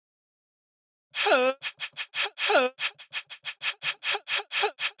Oh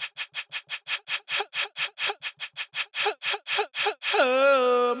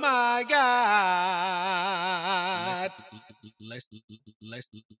my God. Let's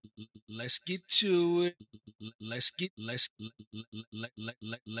let's get to it. Let's get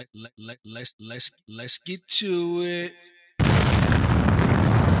to it.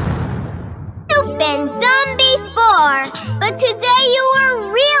 You've been dumb before, but today you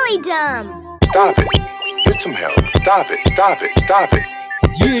were really dumb. Stop it. Get some help. Stop it. Stop it. Stop it.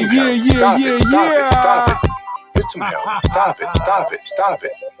 Get some help. Stop it. Stop it. Stop it. Get some help. Stop it. Stop it. Stop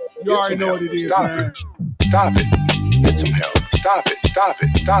it. You already know what it is, Stop man. it. Stop it. Get some help. Stop it. Stop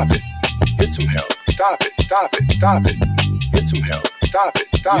it. Stop it. Get some help. Stop it. Stop it. Stop it. Get some help. Stop it.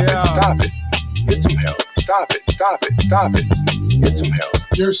 Stop it. Stop it. Get some help. Stop it. Stop it. Stop it. Get some help.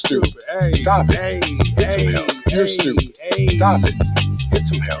 You're stupid. Hey, Stop it. Hey, Get some help. You're stupid. Stop it. Get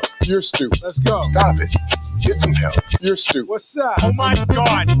some help. You're stupid. Let's go. Stop it. Get some help. You're stupid. What's up? Oh my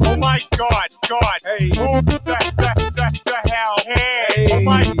God! Oh my God! God! Hey. Who the hell? Hey! Oh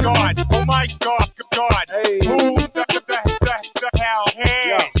my God! Oh my God! God! Hey. Who the hell? Hey!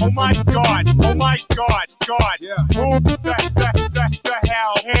 Yeah. Oh my God! Oh my God! God! Yeah. Who the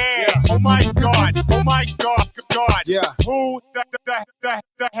hell? Hey! Yeah. Oh my God! Oh my God! God! Yeah. Who the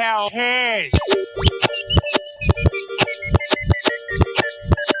hell? Hey!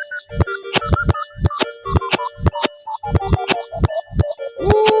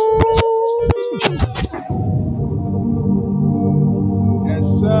 Yes,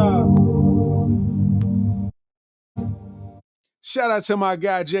 sir. Shout out to my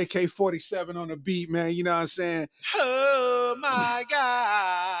guy JK47 on the beat, man. You know what I'm saying? Oh my God.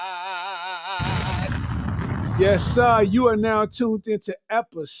 Yes, sir. You are now tuned into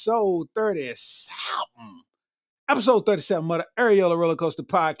episode 37. Episode 37 of the Areola Roller Coaster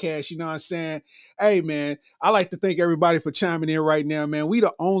Podcast. You know what I'm saying? Hey, man, I like to thank everybody for chiming in right now, man. We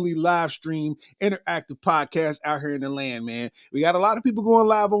the only live stream interactive podcast out here in the land, man. We got a lot of people going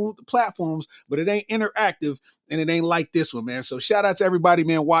live on the platforms, but it ain't interactive and it ain't like this one, man. So shout out to everybody,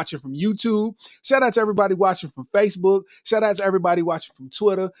 man, watching from YouTube. Shout out to everybody watching from Facebook. Shout out to everybody watching from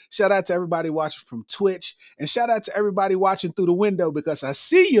Twitter. Shout out to everybody watching from Twitch. And shout out to everybody watching through the window because I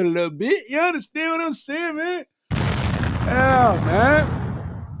see you a little bit. You understand what I'm saying, man? Yeah, man.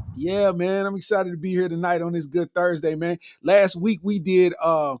 Yeah, man. I'm excited to be here tonight on this good Thursday, man. Last week we did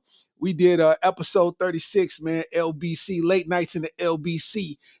episode 36, man, LBC, late nights in the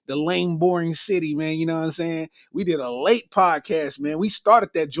LBC, the lame boring city, man. You know what I'm saying? We did a late podcast, man. We started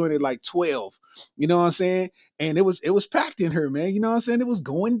that joint at like 12. You know what I'm saying? And it was packed in here, man. You know what I'm saying? It was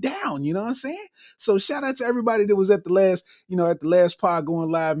going down, you know what I'm saying? So shout out to everybody that was at the last pod going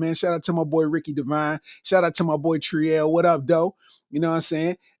live, man. Shout out to my boy Ricky Divine. Shout out to my boy Triel. What up, though? You know what I'm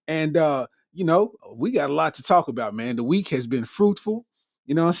saying? And we got a lot to talk about, man. The week has been fruitful.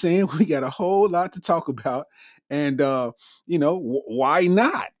 You know what I'm saying? We got a whole lot to talk about. And why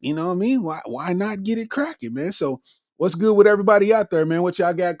not? You know what I mean? Why not get it cracking, man? So what's good with everybody out there, man? What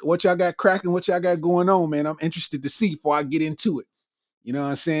y'all got cracking, what y'all got going on, man? I'm interested to see before I get into it. You know what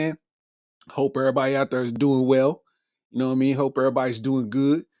I'm saying? Hope everybody out there is doing well. You know what I mean? Hope everybody's doing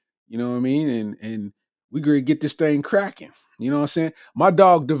good. You know what I mean? And we gonna get this thing cracking. You know what I'm saying? My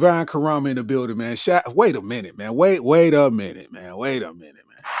dog Divine Karama in the building, man. Wait a minute, man. Wait a minute, man. Wait a minute,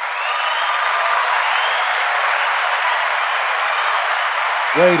 man.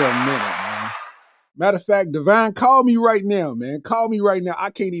 Wait a minute, man. Matter of fact, Divine, call me right now, man. Call me right now. I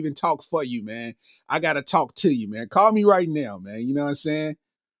can't even talk for you, man. I gotta talk to you, man. Call me right now, man. You know what I'm saying?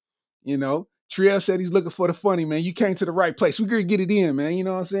 You know, Triel said he's looking for the funny, man. You came to the right place. We're going to get it in, man. You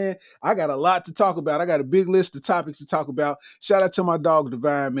know what I'm saying? I got a lot to talk about. I got a big list of topics to talk about. Shout out to my dog,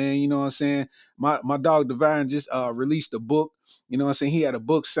 Divine, man. You know what I'm saying? My dog, Divine, just released a book. You know what I'm saying? He had a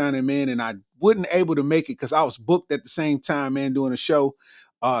book signing, man, and I wasn't able to make it because I was booked at the same time, man, doing a show.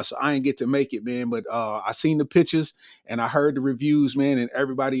 So I didn't get to make it, man. But I seen the pictures and I heard the reviews, man, and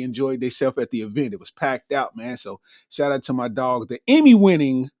everybody enjoyed themselves at the event. It was packed out, man. So shout out to my dog, the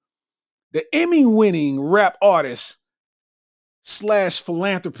Emmy-winning rap artist /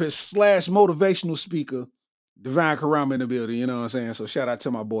 philanthropist / motivational speaker, Divine Karama in the building. You know what I'm saying? So shout out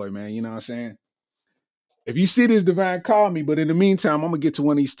to my boy, man. You know what I'm saying? If you see this, Divine, call me. But in the meantime, I'm gonna get to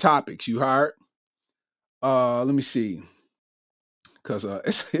one of these topics. You heard? Let me see, because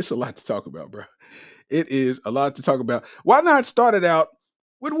it's a lot to talk about, bro. It is a lot to talk about. Why not start it out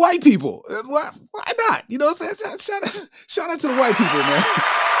with white people? Why not? You know what I'm saying? Shout out to the white people, man.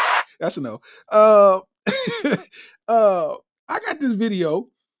 That's a no. I got this video,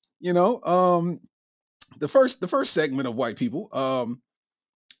 the first segment of white people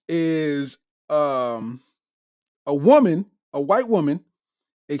is a woman, a white woman,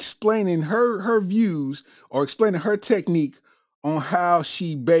 explaining her views or explaining her technique on how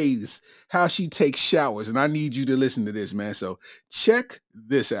she bathes, how she takes showers. And I need you to listen to this, man. So check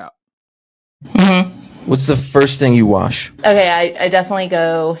this out. What's the first thing you wash? Okay, I definitely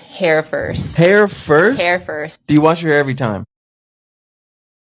go hair first. Hair first? Hair first. Do you wash your hair every time?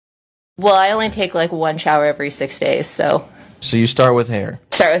 Well, I only take like one shower every 6 days, so So you start with hair.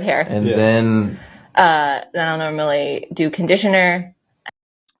 start with hair. And then Then I'll normally do conditioner.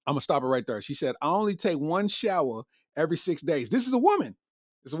 I'm gonna stop it right there. She said, I only take one shower every 6 days. This is a woman.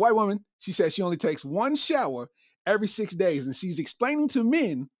 It's a white woman. She said she only takes one shower every 6 days. And she's explaining to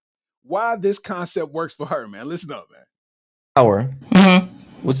men why this concept works for her, man. Listen up, man. shower.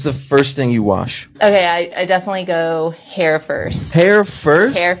 What's the first thing you wash? Okay, I definitely go hair first. Hair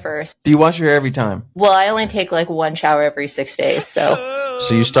first? Hair first. Do you wash your hair every time? Well, I only take like one shower every 6 days, so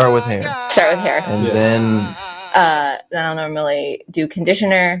So you start with hair. start with hair. And then Then I'll normally do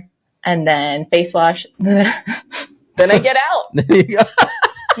conditioner and then face wash. Then I get out.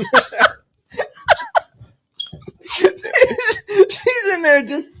 She's in there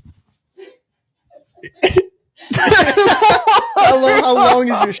just. How long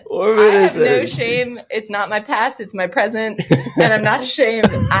is your shower? I have no shame. It's not my past, it's my present, and I'm not ashamed.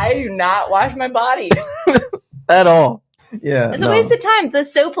 I do not wash my body. At all. Yeah. It's a waste of time. The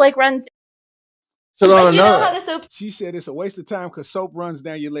soap like runs. So Like, you know how the soap. She said it's a waste of time because soap runs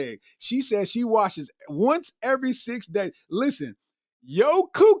down your leg. She said she washes once every 6 days. Listen, yo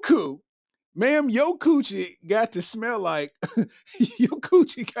cuckoo, ma'am, your coochie got to smell like your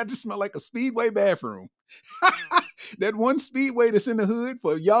coochie got to smell like a Speedway bathroom. That one Speedway that's in the hood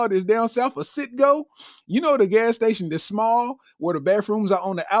for y'all that's down south, a Citgo. You know the gas station that's small where the bathrooms are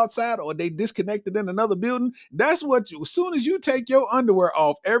on the outside or they disconnected in another building. That's what you, as soon as you take your underwear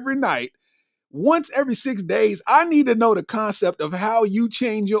off every night, once every 6 days, I need to know the concept of how you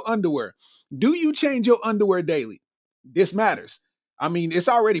change your underwear. Do you change your underwear daily? This matters. I mean, it's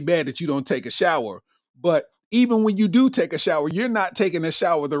already bad that you don't take a shower, but even when you do take a shower, you're not taking a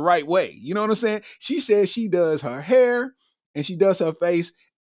shower the right way. You know what I'm saying? She says she does her hair and she does her face,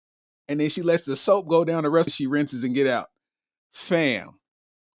 and then she lets the soap go down the rest. She rinses and get out. Fam.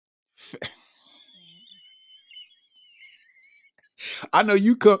 I know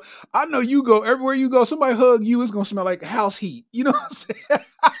you go everywhere you go. Somebody hug you, it's gonna smell like house heat. You know what I'm saying?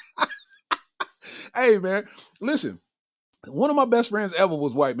 Hey man, listen. One of my best friends ever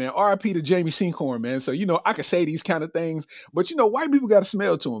was white, man. R.I.P. to Jamie Sinkhorn, man. So, I can say these kind of things, but white people got a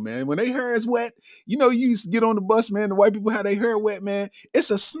smell to them, man. When their hair is wet, you used to get on the bus, man. The white people have their hair wet, man. It's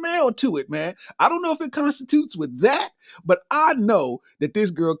a smell to it, man. I don't know if it constitutes with that, but I know that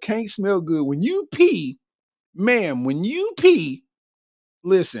this girl can't smell good. When you pee, ma'am,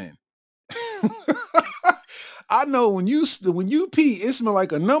 listen. I know when you pee, it smells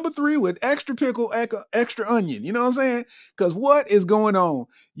like a number 3 with extra pickle, extra onion. You know what I'm saying? Because what is going on?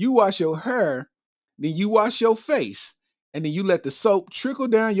 You wash your hair, then you wash your face, and then you let the soap trickle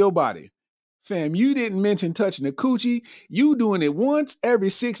down your body. Fam, you didn't mention touching the coochie. You doing it once every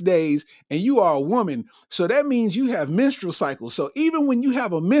 6 days, and you are a woman. So that means you have menstrual cycles. So even when you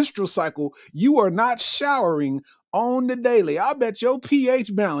have a menstrual cycle, you are not showering on the daily. I bet your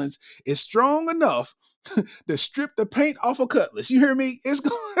pH balance is strong enough to strip the paint off a cutlass. You hear me? It's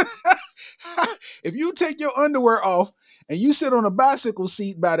going. If you take your underwear off and you sit on a bicycle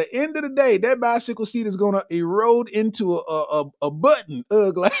seat, by the end of the day, that bicycle seat is going to erode into a button.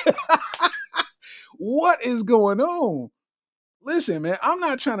 Ugly. What is going on? Listen, man, I'm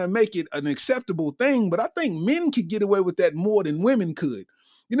not trying to make it an acceptable thing, but I think men could get away with that more than women could.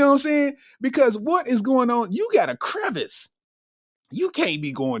 You know what I'm saying? Because what is going on? You got a crevice. You can't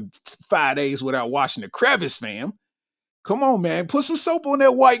be going 5 days without washing the crevice, fam. Come on, man. Put some soap on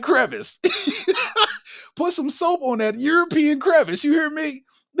that white crevice. Put some soap on that European crevice. You hear me?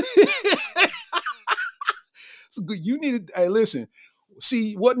 So you need to, hey, listen.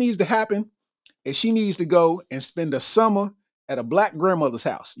 See, what needs to happen is she needs to go and spend a summer at a black grandmother's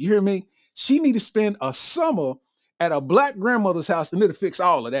house. You hear me? She need to spend a summer at a black grandmother's house, and it'll fix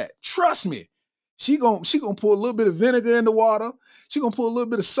all of that. Trust me. She gonna pour a little bit of vinegar in the water. She gonna put a little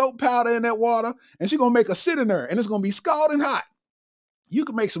bit of soap powder in that water, and she gonna make her sit in there, and it's gonna be scalding hot. You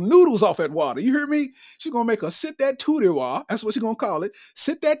can make some noodles off that water. You hear me? She gonna make her sit that tootie-wah. That's what she gonna call it.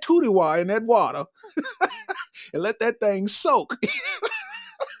 Sit that tootie-wah in that water, and let that thing soak.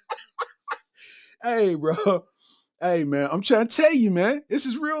 Hey, bro. Hey, man. I'm trying to tell you, man. This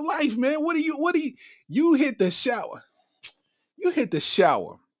is real life, man. You hit the shower. You hit the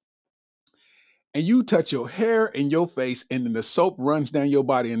shower. and you touch your hair and your face, and then the soap runs down your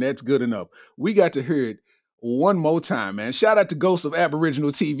body, and that's good enough. We got to hear it one more time, man. Shout out to Ghosts of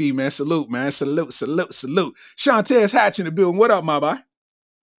Aboriginal TV, man. Salute, man. Salute, salute, salute. Shantez Hatch in the building. What up, my boy?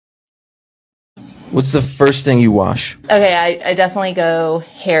 What's the first thing you wash? Okay, I definitely go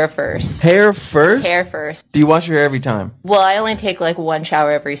hair first. Hair first? Hair first. Do you wash your hair every time? Well, I only take like one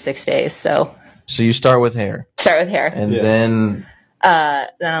shower every 6 days, so So you start with hair. start with hair. And then Then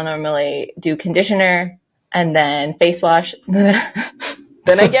I'll normally do conditioner and then face wash. Then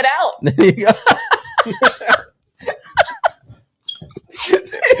I get out.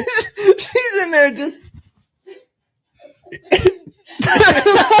 She's in there just.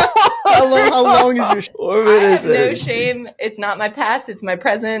 How long is your I have no shame. It's not my past, it's my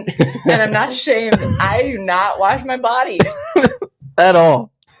present. And I'm not ashamed. I do not wash my body. At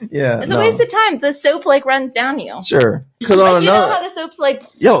all. Yeah. It's a waste of time. The soap like runs down you. Sure. Because Like, on you know another. how the soap's like.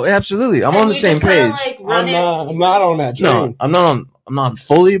 Yo, absolutely. I'm and on the you same just kinda, page. like, run it. I'm not on that train. No, I'm not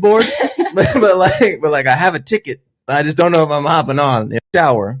fully bored. but like I have a ticket. I just don't know if I'm hopping on.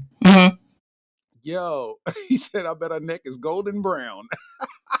 Shower. Mm-hmm. Yo, he said, I bet her neck is golden brown.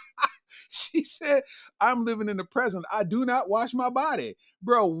 She said, I'm living in the present. I do not wash my body.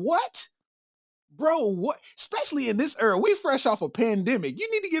 Bro, what? Bro, what? Especially in this era. We fresh off a pandemic. You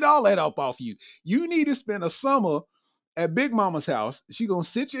need to get all that up off you. You need to spend a summer at Big Mama's house. She gonna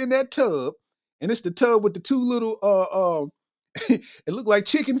sit you in that tub, and it's the tub with the two little it look like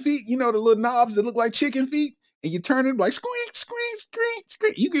chicken feet. You know the little knobs that look like chicken feet, and you turn it like scream, scream, scream,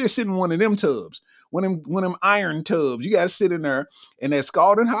 scream. You can sit in one of them tubs, one of them iron tubs. You gotta sit in there in that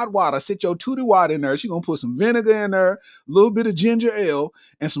scalding hot water. Sit your tootie water in there. She gonna put some vinegar in there, a little bit of ginger ale,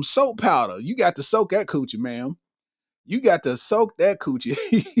 and some soap powder. You got to soak that coochie, ma'am. You got to soak that coochie.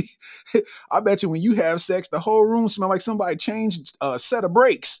 I bet you when you have sex, the whole room smell like somebody changed a set of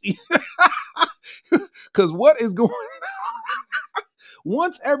brakes. Because what is going on?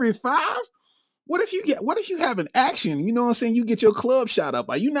 Once every 5? What if you have an action? You know what I'm saying? You get your club shot up.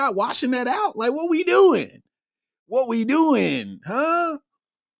 Are you not washing that out? Like, what we doing? What we doing? Huh?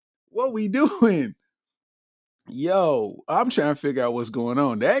 What we doing? Yo, I'm trying to figure out what's going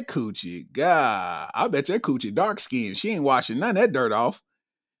on. That coochie, God, I bet that coochie dark skinned. She ain't washing none of that dirt off.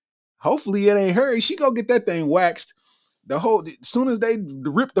 Hopefully it ain't her. She go get that thing waxed. As soon as they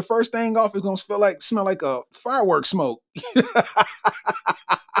rip the first thing off, it's gonna smell like a firework smoke.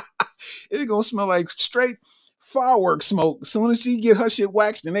 It's gonna smell like straight firework smoke. As soon as she get her shit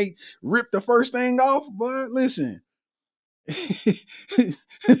waxed and they rip the first thing off, but listen. They're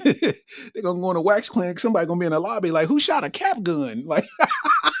gonna go in a wax clinic. Somebody gonna be in the lobby like, who shot a cap gun? Like,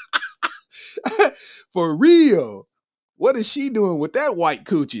 for real. What is she doing with that white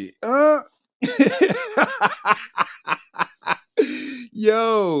coochie?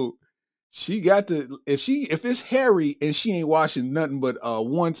 Yo, she got to, if it's hairy and she ain't washing nothing but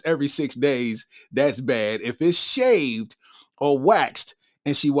once every 6 days, that's bad. If it's shaved or waxed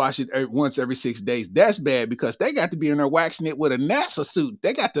and she wash it once every 6 days, that's bad, because they got to be in there waxing it with a NASA suit.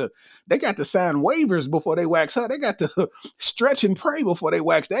 They got to sign waivers before they wax her. They got to stretch and pray before they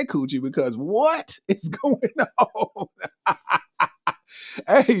wax that coochie, because what is going on?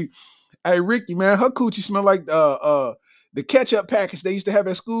 Hey, Ricky, man, her coochie smell like the ketchup packets they used to have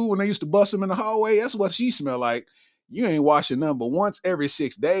at school when they used to bust them in the hallway. That's what she smell like. You ain't washing none but once every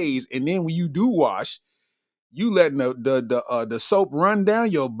 6 days, and then when you do wash, you letting the soap run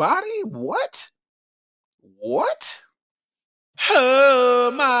down your body? What?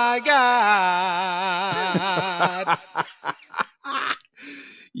 Oh my God.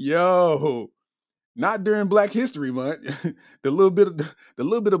 Yo, not during Black History Month. The little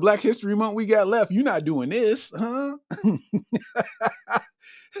bit of Black History Month we got left, you're not doing this, huh?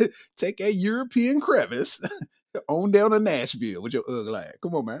 Take a European crevice on down to Nashville with your ugly ass.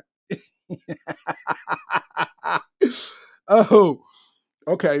 Come on, man. Oh,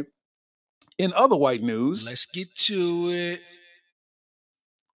 okay. In other white news, let's get to it.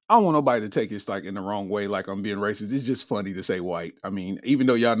 I don't want nobody to take this like in the wrong way, like I'm being racist. It's just funny to say white. I mean, even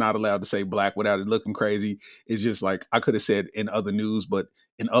though y'all not allowed to say black without it looking crazy, it's just like I could have said in other news, but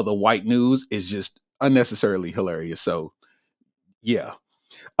in other white news, it's just unnecessarily hilarious. So, yeah.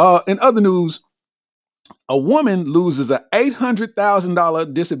 In other news, a woman loses a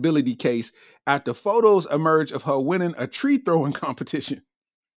 $800,000 disability case after photos emerge of her winning a tree throwing competition.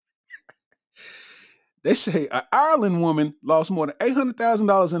 They say an Ireland woman lost more than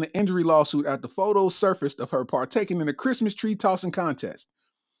 $800,000 in an injury lawsuit after photos surfaced of her partaking in a Christmas tree tossing contest.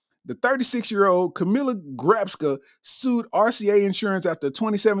 The 36-year-old Camilla Grabska sued RCA Insurance after a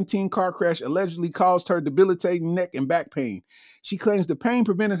 2017 car crash allegedly caused her debilitating neck and back pain. She claims the pain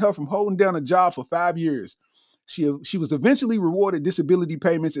prevented her from holding down a job for 5 years. She was eventually rewarded disability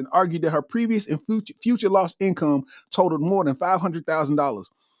payments and argued that her previous and future lost income totaled more than $500,000.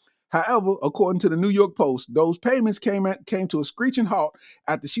 However, according to the New York Post, those payments came to a screeching halt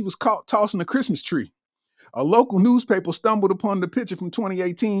after she was caught tossing a Christmas tree. A local newspaper stumbled upon the picture from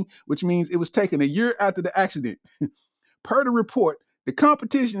 2018, which means it was taken a year after the accident. Per the report, the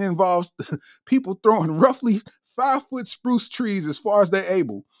competition involves people throwing roughly 5-foot spruce trees as far as they're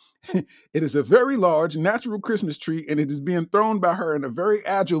able. It is a very large natural Christmas tree, and it is being thrown by her in a very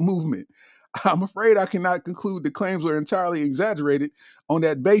agile movement. I'm afraid I cannot conclude the claims were entirely exaggerated on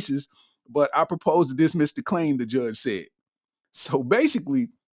that basis, but I propose to dismiss the claim, the judge said. So basically,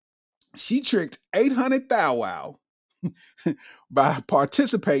 she tricked 800 Thou Wow by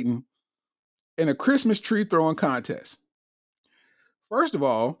participating in a Christmas tree throwing contest. First of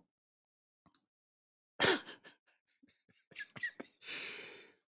all,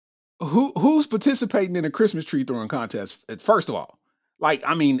 who's participating in a Christmas tree throwing contest? First of all, like,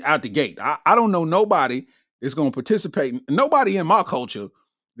 I mean, out the gate, I don't know nobody that's going to participate. Nobody in my culture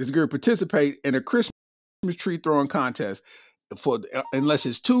is going to participate in a Christmas tree throwing contest unless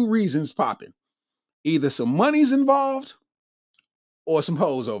it's two reasons popping. Either some money's involved or some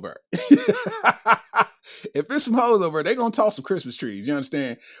hoes over. If it's some hoes over, they're going to toss some Christmas trees. You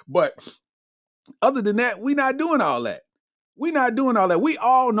understand? But other than that, we're not doing all that. We're not doing all that. We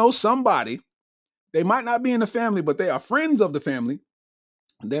all know somebody. They might not be in the family, but they are friends of the family.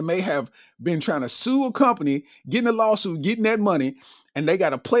 They may have been trying to sue a company, getting a lawsuit, getting that money, and they got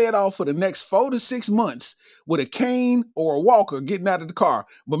to play it off for the next 4 to 6 months with a cane or a walker getting out of the car.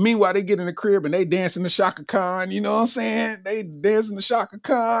 But meanwhile, they get in the crib and they dancing the Shaka Khan. You know what I'm saying? They dancing the Shaka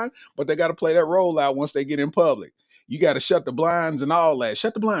Khan, but they got to play that role out once they get in public. You got to shut the blinds and all that.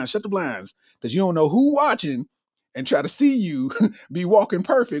 Shut the blinds, because you don't know who watching and try to see you be walking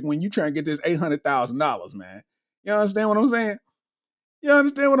perfect when you try and get this $800,000, man. You understand what I'm saying? You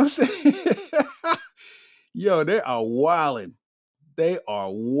understand what I'm saying? Yo, they are wilding. They are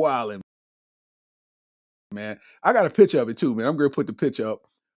wilding, man. I got a picture of it too, man. I'm going to put the picture up,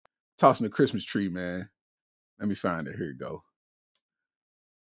 tossing the Christmas tree, man. Let me find it. Here you go.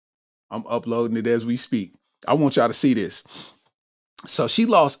 I'm uploading it as we speak. I want y'all to see this. So she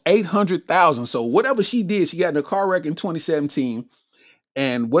lost $800,000. So whatever she did, she got in a car wreck in 2017,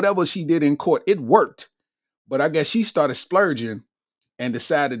 and whatever she did in court, it worked. But I guess she started splurging and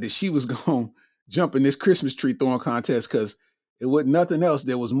decided that she was going to jump in this Christmas tree throwing contest because it wasn't nothing else.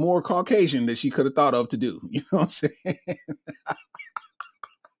 There was more Caucasian that she could have thought of to do. You know what I'm saying?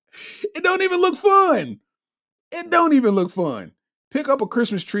 It don't even look fun. It don't even look fun. Pick up a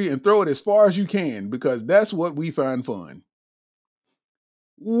Christmas tree and throw it as far as you can because that's what we find fun.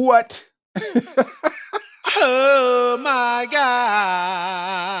 What? Oh my God.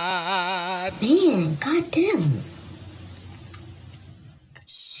 Man, goddamn.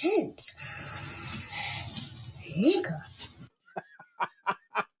 Shit. Nigga.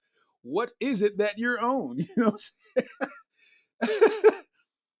 What is it that you're on? You know what I'm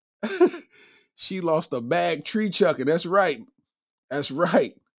saying? She lost a bag tree chucking. That's right. That's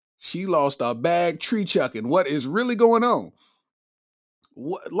right. She lost a bag tree chucking. What is really going on?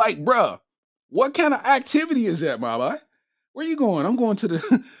 What, like, bruh, what kind of activity is that, my boy? Where you going? I'm going to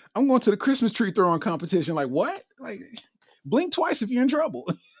the Christmas tree throwing competition. Like, what? Like, blink twice if you're in trouble.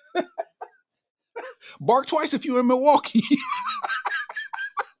 Bark twice if you're in Milwaukee.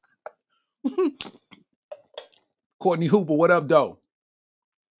 Courtney Hooper, what up, though?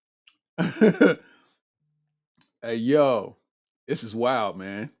 Hey, yo, this is wild,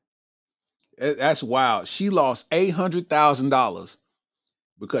 man. That's wild. She lost $800,000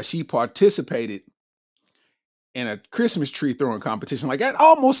 because she participated in a Christmas tree throwing competition. Like, that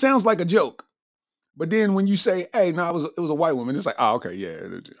almost sounds like a joke. But then when you say, hey, no, it was a white woman, it's like, oh, okay, yeah,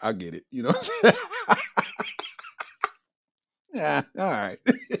 I get it. You know what I'm saying? Yeah, all right.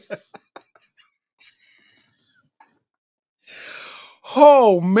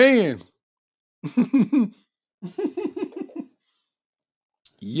 Oh, man.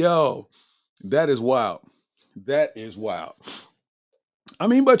 Yo, that is wild. That is wild. I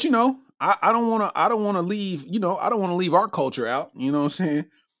mean, but you know, I don't want to leave, you know, I don't want to leave our culture out. You know what I'm saying?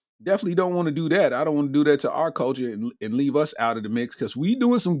 Definitely don't want to do that. I don't want to do that to our culture and leave us out of the mix because we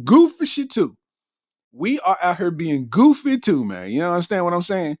doing some goofy shit too. We are out here being goofy too, man. You know understand what I'm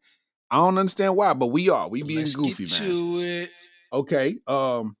saying? I don't understand why, but we are. We being Let's goofy, get man. to it. Okay.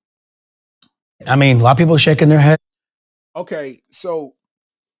 I mean, a lot of people shaking their head. Okay, so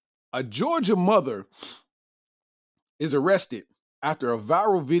A Georgia mother is arrested after a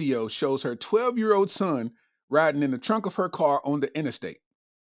viral video shows her 12-year-old son riding in the trunk of her car on the interstate.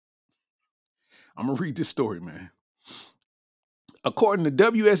 I'm going to read this story, man. According to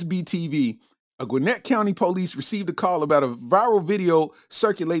WSB TV, a Gwinnett County police received a call about a viral video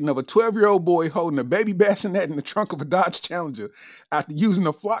circulating of a 12-year-old boy holding a baby bassinet in the trunk of a Dodge Challenger after using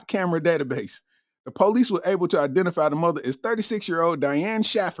a flock camera database. The police were able to identify the mother as 36-year-old Diane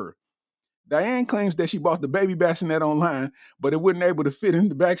Schaffer. Diane claims that she bought the baby bassinet online, but it wasn't able to fit in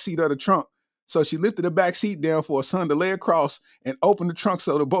the backseat of the trunk. So she lifted the back seat down for her son to lay across and opened the trunk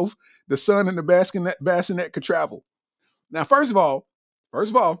so that both the son and the bassinet could travel. Now, first of all,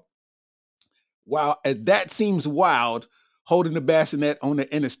 while that seems wild, holding the bassinet on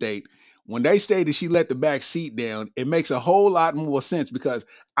the interstate, when they say that she let the back seat down, it makes a whole lot more sense because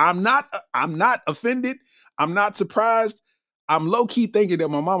I'm not offended. I'm not surprised. I'm low-key thinking that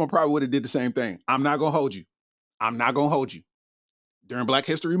my mama probably would have did the same thing. I'm not going to hold you. During Black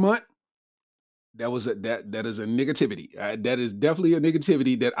History Month, that is a negativity. That is definitely a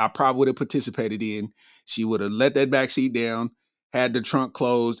negativity that I probably would have participated in. She would have let that back seat down, had the trunk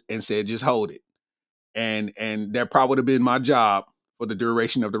closed, and said, just hold it. And that probably would have been my job for the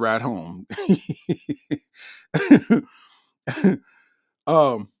duration of the ride home.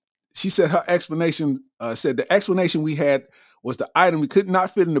 She said her explanation said the explanation we had was the item could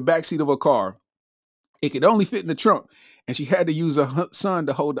not fit in the backseat of her car. It could only fit in the trunk, and she had to use her son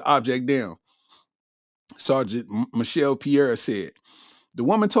to hold the object down. Sergeant Michelle Pierre said. The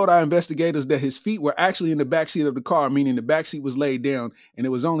woman told our investigators that his feet were actually in the backseat of the car, meaning the backseat was laid down, and it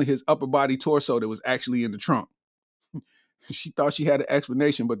was only his upper body torso that was actually in the trunk. She thought she had an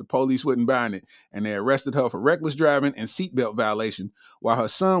explanation, but the police wouldn't buying it, and they arrested her for reckless driving and seatbelt violation, while her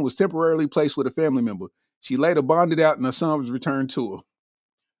son was temporarily placed with a family member. She later bonded out, and her son was returned to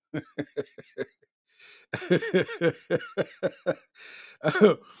her.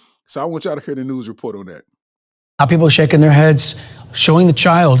 So I want y'all to hear the news report on that. Now people are shaking their heads, showing the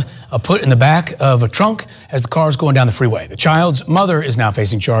child put in the back of a trunk as the car is going down the freeway. The child's mother is now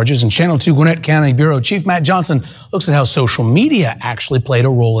facing charges, and Channel 2 Gwinnett County Bureau Chief Matt Johnson looks at how social media actually played a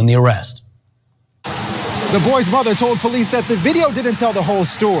role in the arrest. The boy's mother told police that the video didn't tell the whole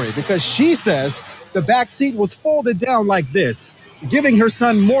story because she says the back seat was folded down like this, giving her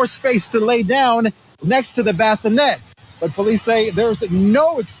son more space to lay down next to the bassinet. But police say there's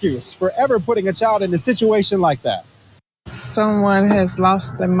no excuse for ever putting a child in a situation like that. Someone has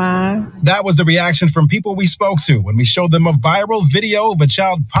lost their mind. That was the reaction from people we spoke to when we showed them a viral video of a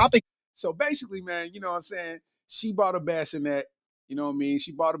child popping. So basically, man, you know what I'm saying? She bought a bassinet, you know what I mean?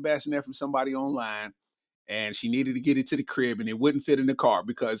 She bought a bassinet from somebody online, and she needed to get it to the crib, and it wouldn't fit in the car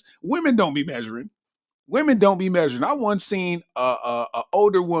because women don't be measuring. I once seen a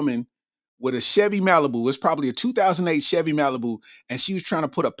older woman with a Chevy Malibu. It's probably a 2008 Chevy Malibu, and she was trying to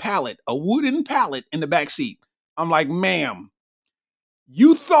put a wooden pallet in the back seat. I'm like, ma'am,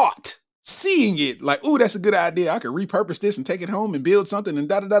 you thought seeing it like, oh, that's a good idea. I could repurpose this and take it home and build something and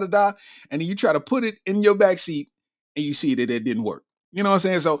da-da-da-da-da. And then you try to put it in your back seat and you see that it didn't work. You know what I'm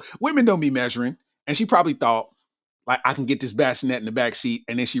saying? So women don't be measuring. And she probably thought, like, I can get this bassinet in the back seat.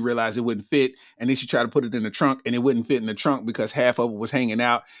 And then she realized it wouldn't fit. And then she tried to put it in the trunk, and it wouldn't fit in the trunk because half of it was hanging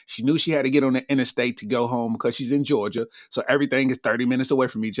out. She knew she had to get on the interstate to go home because she's in Georgia. So everything is 30 minutes away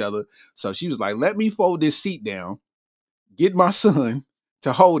from each other. So she was like, let me fold this seat down, get my son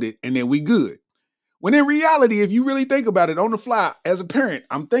to hold it, and then we good. When in reality, if you really think about it on the fly, as a parent,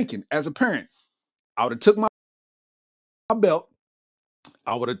 I would have took my belt,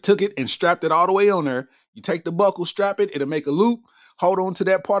 I would have took it and strapped it all the way on there. You take the buckle, strap it, it'll make a loop, hold on to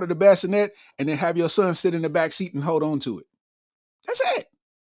that part of the bassinet, and then have your son sit in the back seat and hold on to it. That's it.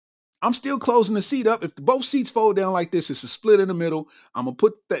 I'm still closing the seat up. If both seats fold down like this, it's a split in the middle. I'm going to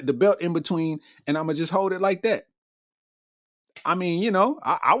put the belt in between, and I'm going to just hold it like that. I mean, you know,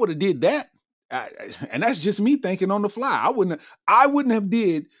 I would have did that. And that's just me thinking on the fly. I wouldn't have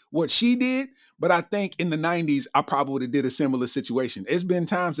did what she did, but I think in the 90s, I probably would have did a similar situation. It's been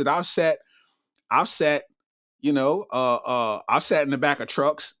times that I've sat, you know, I've sat in the back of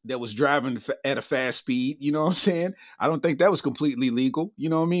trucks that was driving at a fast speed. You know what I'm saying? I don't think that was completely legal. You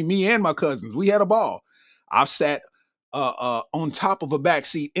know what I mean? Me and my cousins, we had a ball. I've sat on top of a back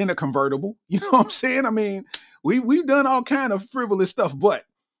seat in a convertible. You know what I'm saying? I mean, we've done all kind of frivolous stuff, but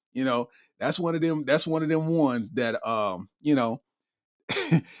you know, that's one of them ones that you know,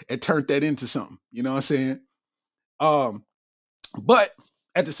 it turned that into something. You know what I'm saying? But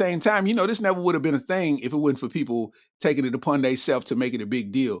at the same time, you know, this never would have been a thing if it wasn't for people taking it upon themselves to make it a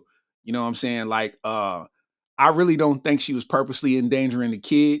big deal. You know what I'm saying? Like, I really don't think she was purposely endangering the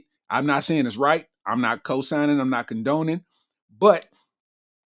kid. I'm not saying it's right. I'm not co-signing. I'm not condoning. But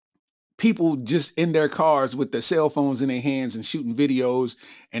people just in their cars with their cell phones in their hands and shooting videos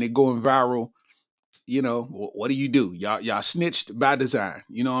and it going viral. You know, what do? Y'all snitched by design.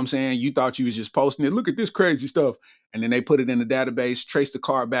 You know what I'm saying? You thought you was just posting it. Look at this crazy stuff. And then they put it in the database, trace the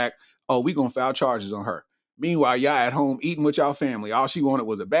car back. Oh, we gonna file charges on her. Meanwhile, y'all at home eating with y'all family. All she wanted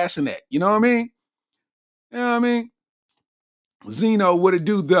was a bassinet. You know what I mean? You know what I mean? Zeno, what it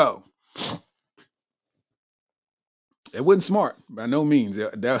do though? It wasn't smart by no means.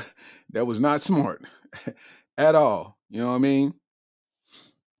 That was not smart at all. You know what I mean?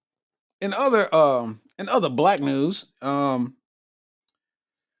 In other black news, it's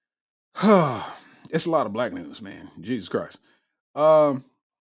a lot of black news, man. Jesus Christ. In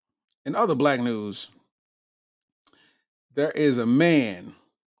other black news, there is a man,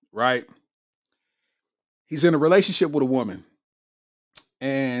 right? He's in a relationship with a woman,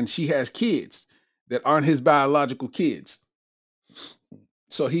 and she has kids that aren't his biological kids.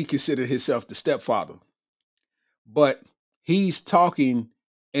 So he considered himself the stepfather. But he's talking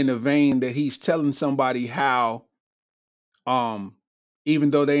in a vein that he's telling somebody how,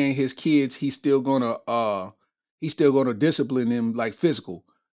 even though they ain't his kids, he's still gonna discipline them like physical.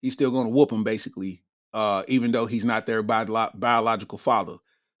 He's still gonna whoop them basically, even though he's not their biological father.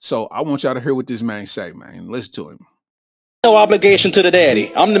 So I want y'all to hear what this man say, man. Listen to him. No obligation to the daddy.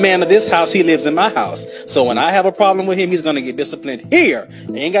 I'm the man of this house. He lives in my house. So when I have a problem with him, he's gonna get disciplined here.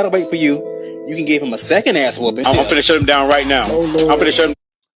 He ain't gotta wait for you. You can give him a second ass whooping. I'm finna shut him down right now. I'm finna shut him.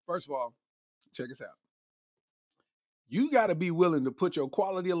 First of all, check this out. You got to be willing to put your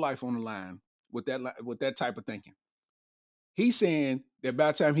quality of life on the line with that type of thinking. He's saying that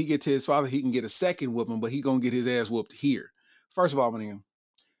by the time he gets to his father, he can get a second whooping, but he gonna get his ass whooped here. First of all,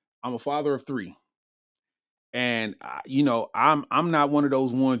 I'm a father of 3. And you know, I'm not one of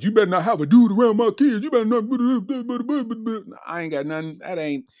those ones. You better not have a dude around my kids. You better not. I ain't got nothing. That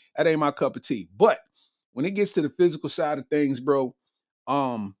ain't my cup of tea. But when it gets to the physical side of things, bro,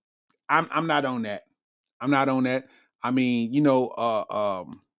 I'm not on that. I'm not on that. I mean, you know,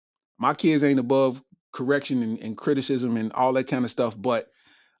 my kids ain't above correction and criticism and all that kind of stuff. But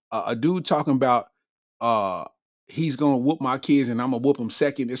a dude talking about he's gonna whoop my kids and I'm gonna whoop him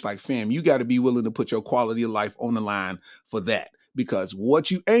second. It's like, fam, you got to be willing to put your quality of life on the line for that. Because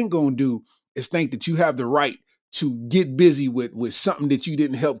what you ain't gonna do is think that you have the right to get busy with something that you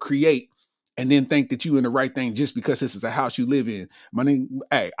didn't help create, and then think that you in the right thing just because this is a house you live in.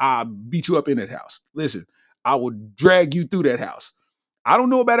 Hey, I'll beat you up in that house. Listen, I will drag you through that house. I don't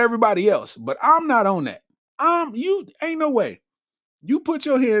know about everybody else, but I'm not on that. You ain't no way. You put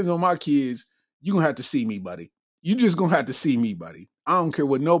your hands on my kids, you gonna have to see me, buddy. You just gonna have to see me, buddy. I don't care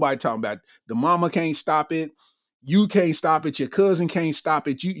what nobody talking about. The mama can't stop it. You can't stop it. Your cousin can't stop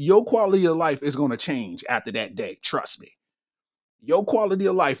it. Your quality of life is gonna change after that day. Trust me. Your quality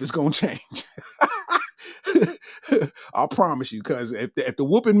of life is gonna change. I promise you, because if the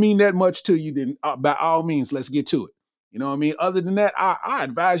whooping mean that much to you, then by all means, let's get to it. You know what I mean? Other than that, I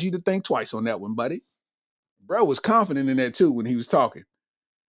advise you to think twice on that one, buddy. Bro was confident in that too when he was talking.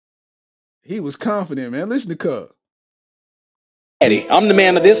 He was confident, man. Listen to Cub. Daddy, I'm the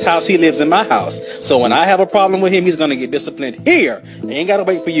man of this house. He lives in my house. So when I have a problem with him, he's gonna get disciplined here. He ain't gotta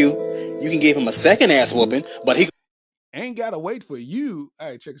wait for you. You can give him a second ass whooping, but he ain't gotta wait for you.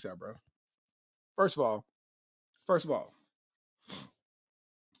 Hey, check this out, bro. First of all,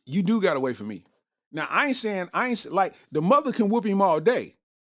 you do gotta wait for me. Now I ain't like the mother can whoop him all day,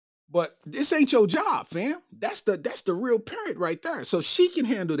 but this ain't your job, fam. That's the real parent right there. So she can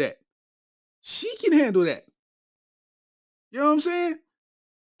handle that. She can handle that. You know what I'm saying?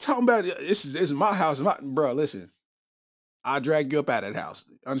 Talking about this is my house, bro. Listen, I'll drag you up out of that house.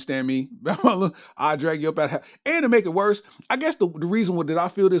 Understand me? I'll drag you up out of that house. And to make it worse, I guess the reason that I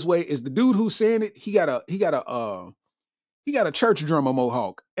feel this way is the dude who's saying it, he got a church drummer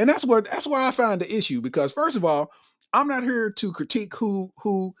mohawk. And that's where I find the issue, because first of all, I'm not here to critique who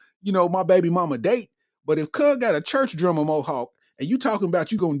you know my baby mama date, but if Cub got a church drummer mohawk and you talking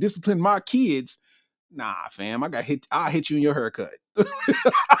about you gonna discipline my kids, nah, fam, I'll hit you in your haircut.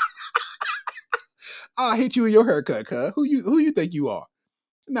 I'll hit you in your haircut, cuz. Who you think you are?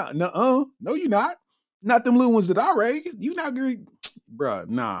 No, you're not. Not them little ones that I raised. You not good, bruh.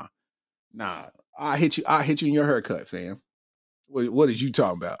 Nah. I'll hit you in your haircut, fam. What is you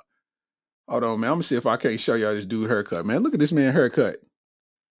talking about? Hold on, man. I'm gonna see if I can't show y'all this dude haircut, man. Look at this man haircut.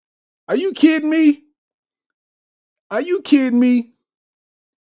 Are you kidding me? Are you kidding me?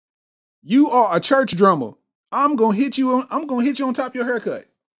 You are a church drummer. I'm gonna hit you on top of your haircut.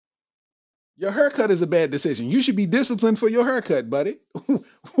 Your haircut is a bad decision. You should be disciplined for your haircut, buddy.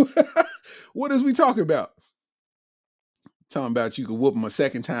 What is we talking about? Talking about you can whoop him a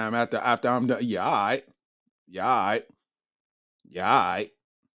second time after I'm done. Yeah, all right. Yeah, all right. Yeah, all right.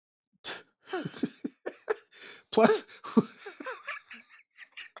 Plus,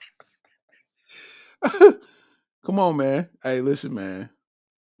 come on, man. Hey, listen, man.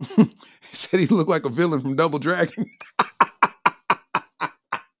 He said he looked like a villain from Double Dragon.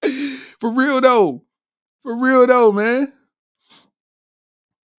 For real though, man.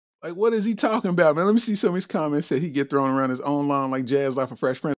 Like, what is he talking about, man? Let me see some of his comments. Said he get thrown around his own lawn like Jazz Life of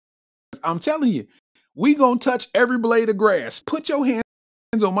Fresh Prince. I'm telling you, we gonna touch every blade of grass. Put your hands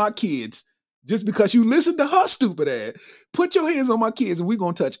on my kids just because you listen to her stupid ass. Put your hands on my kids and we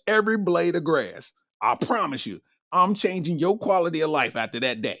gonna touch every blade of grass. I promise you, I'm changing your quality of life after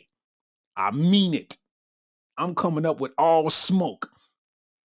that day. I mean it. I'm coming up with all smoke.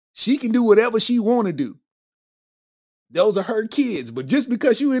 She can do whatever she want to do. Those are her kids. But just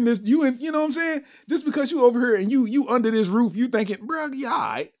because you know what I'm saying? Just because you over here and you under this roof, you thinking, bro, yeah, all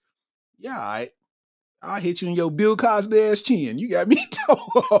right. Yeah, all right. I'll hit you in your Bill Cosby ass chin. You got me toe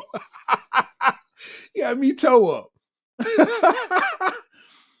up. You got me toe up.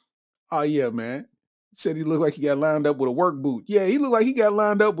 Oh, yeah, man. Said he looked like he got lined up with a work boot. Yeah, he looked like he got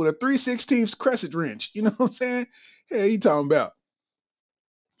lined up with a 3/16 crescent wrench. You know what I'm saying? Yeah, he talking about.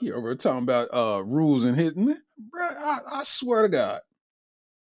 He over talking about rules and his. Man, bro, I swear to God.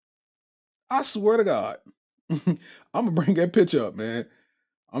 I swear to God. I'm gonna bring that picture up, man.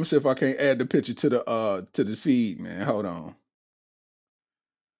 I'm gonna see if I can't add the picture to the feed, man. Hold on.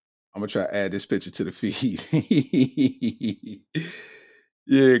 I'm gonna try to add this picture to the feed.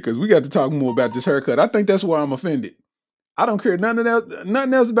 Yeah, because we got to talk more about this haircut. I think that's why I'm offended. I don't care nothing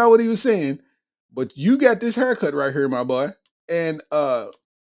else about what he was saying, but you got this haircut right here, my boy. And I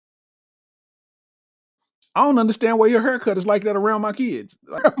don't understand why your haircut is like that around my kids.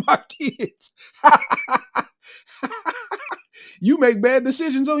 My kids. You make bad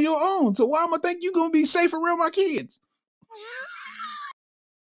decisions on your own. So why am I think you're gonna be safe around my kids?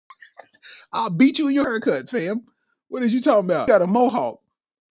 I'll beat you in your haircut, fam. What is you talking about? You got a mohawk.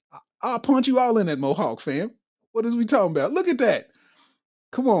 I'll punch you all in that mohawk, fam. What is we talking about? Look at that.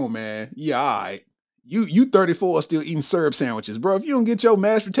 Come on, man. Yeah, all right. You 34 still eating syrup sandwiches, bro. If you don't get your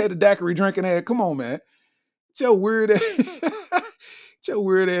mashed potato daiquiri drinking ass, come on, man. Get your weird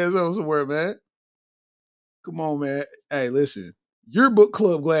ass on somewhere, man. Come on, man. Hey, listen. Your book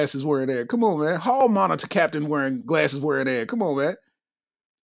club glasses wearing that. Come on, man. Hall monitor captain wearing glasses wearing that. Come on, man.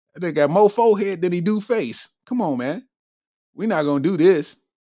 They got more forehead than he do face. Come on, man. We're not gonna do this.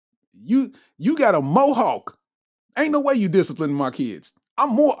 You got a mohawk. Ain't no way you disciplining my kids. I'm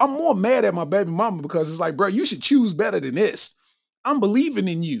more mad at my baby mama because it's like, bro, you should choose better than this. I'm believing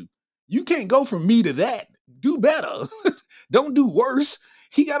in you. You can't go from me to that. Do better. Don't do worse.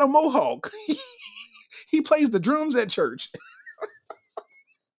 He got a mohawk. He plays the drums at church.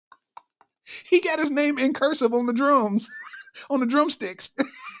 He got his name in cursive on the drums, on the drumsticks.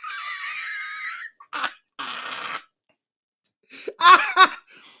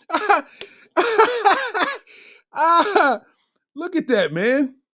 Look at that,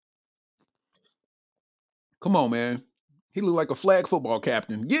 man. Come on, man. He look like a flag football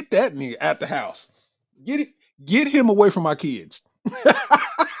captain. Get that nigga at the house. Get him away from my kids.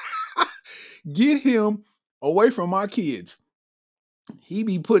 Get him away from my kids. He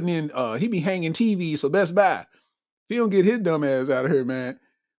be he be hanging TVs for Best Buy. If he don't get his dumb ass out of here, man.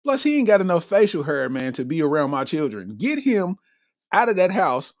 Plus, he ain't got enough facial hair, man, to be around my children. Get him out of that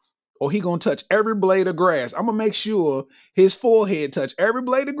house or he gonna touch every blade of grass. I'm gonna make sure his forehead touch every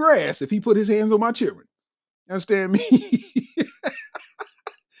blade of grass if he put his hands on my children. You understand me?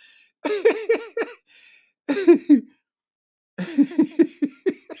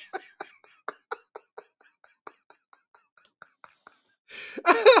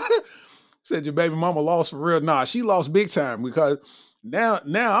 Said your baby mama lost for real. Nah, she lost big time because now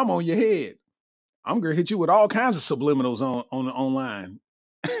I'm on your head. I'm gonna hit you with all kinds of subliminals online.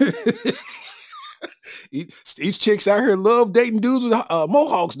 These chicks out here love dating dudes with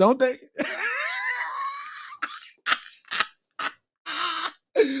mohawks, don't they?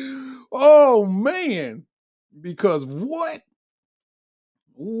 Oh man, because what?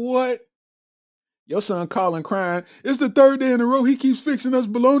 Your son calling crying. It's the third day in a row he keeps fixing us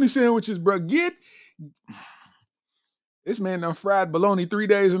bologna sandwiches, bro. This man done fried bologna 3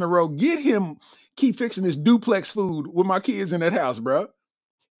 days in a row. Get him keep fixing this duplex food with my kids in that house, bro.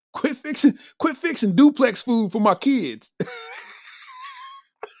 Quit fixing duplex food for my kids.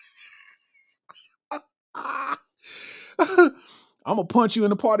 I'm gonna punch you in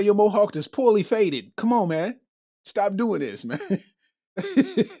the part of your mohawk that's poorly faded. Come on, man. Stop doing this, man.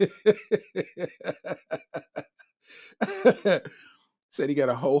 Said he got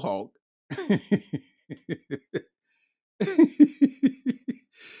a whole hawk.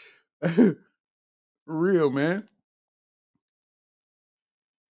 Real, man.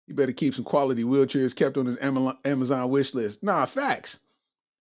 You better keep some quality wheelchairs kept on his Amazon wish list. Nah, facts.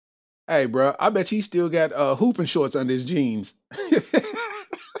 Hey, bro, I bet you still got hooping shorts under his jeans.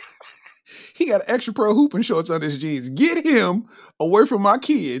 He got an extra pair of hooping shorts under his jeans. Get him away from my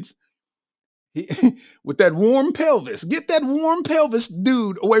kids with that warm pelvis. Get that warm pelvis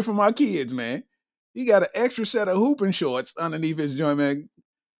dude away from my kids, man. He got an extra set of hooping shorts underneath his joint, man.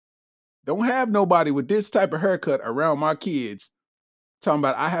 Don't have nobody with this type of haircut around my kids. Talking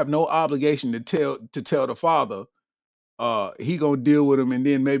about I have no obligation to tell the father he gonna deal with him and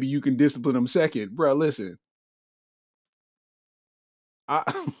then maybe you can discipline him second. Bro, listen.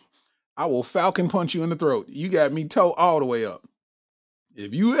 I will falcon punch you in the throat. You got me toe all the way up.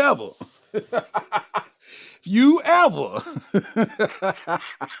 If you ever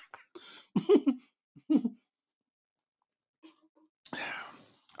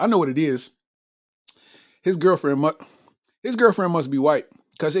I know what it is. His girlfriend must be white,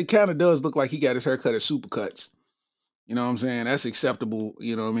 because it kind of does look like he got his hair cut at Supercuts. You know what I'm saying? That's acceptable,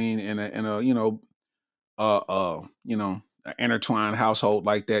 you know what I mean, in a an intertwined household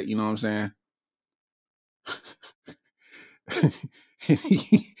like that, you know what I'm saying?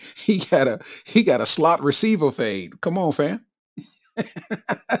 he got a slot receiver fade. Come on, fam.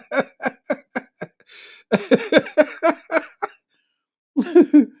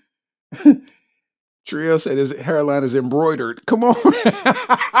 Trio said his hairline is embroidered. Come on.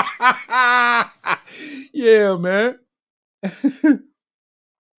 Yeah, man.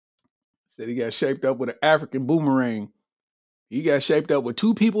 Said he got shaped up with an African boomerang. He got shaped up with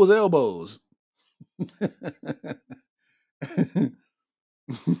two people's elbows.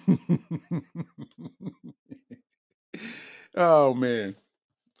 Oh, man.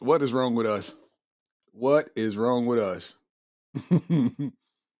 What is wrong with us? What is wrong with us?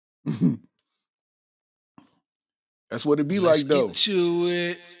 That's what it be like, though. Let's get to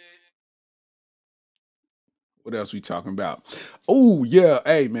it. What else we talking about? Oh, yeah.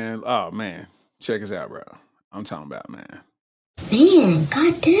 Hey, man. Oh, man. Check us out, bro. I'm talking about, man. Man,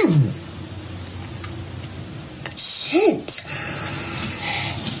 goddamn. Shit.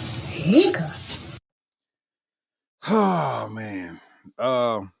 Nigga. Oh, man.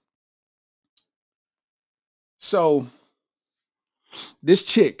 So this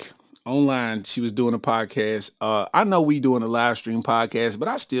chick online, she was doing a podcast. I know we doing a live stream podcast, but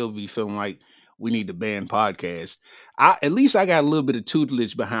I still be feeling like we need to ban podcasts. At least I got a little bit of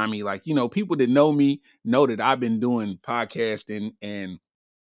tutelage behind me. Like, people that know me know that I've been doing podcasting and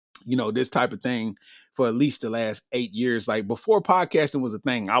this type of thing for at least the last 8 years. Like, before podcasting was a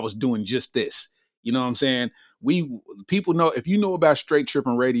thing, I was doing just this. You know what I'm saying? People know, if you know about Straight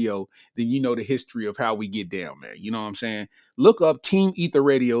Tripping Radio, then you know the history of how we get down, man. You know what I'm saying? Look up Team Ether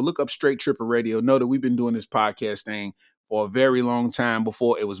Radio, look up Straight Tripping Radio. Know that we've been doing this podcast thing for a very long time,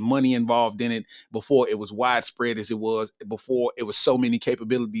 before it was money involved in it, before it was widespread as it was, before it was so many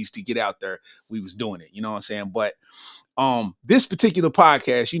capabilities to get out there. We was doing it. You know what I'm saying? But this particular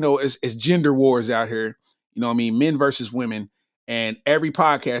podcast, it's gender wars out here. You know what I mean? Men versus women. And every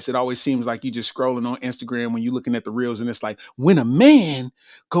podcast, it always seems like you just scrolling on Instagram when you're looking at the reels, and it's like, when a man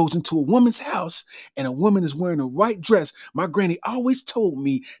goes into a woman's house and a woman is wearing a white dress, my granny always told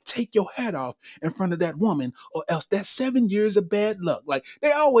me, take your hat off in front of that woman, or else that's 7 years of bad luck. Like,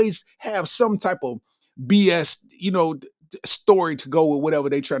 they always have some type of BS, story to go with whatever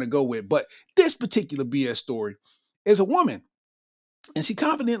they're trying to go with. But this particular BS story is a woman, and she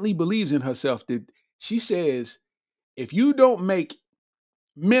confidently believes in herself that she says, if you don't make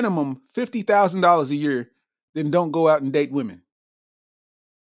minimum $50,000 a year, then don't go out and date women.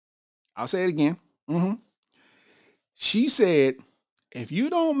 I'll say it again. She said, if you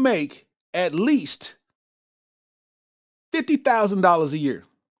don't make at least $50,000 a year,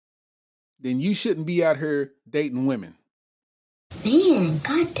 then you shouldn't be out here dating women. Man,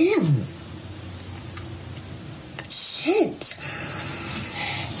 goddamn. Shit.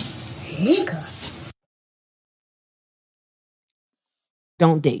 Nigga.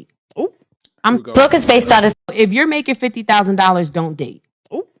 Don't date. Oh, book is based on if you're making $50,000, don't date.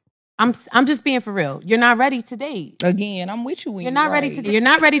 Oh, I'm just being for real. You're not ready to date. Again, I'm with you. When You're not ready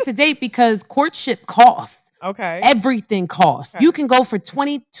to date because courtship costs. Okay. Everything costs. You can go for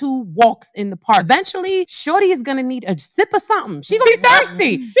 22 walks in the park. Eventually, shorty is gonna need a sip of something. She gonna be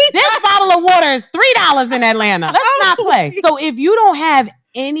thirsty. This bottle of water is $3 in Atlanta. Let's not play. So if you don't have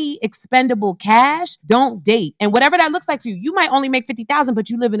any expendable cash, don't date. And whatever that looks like for you, you might only make 50,000, but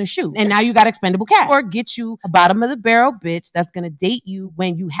you live in a shoe. And now you got expendable cash. Or get you a bottom of the barrel bitch that's gonna date you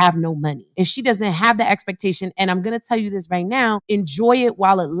when you have no money. If she doesn't have the expectation, and I'm gonna tell you this right now, enjoy it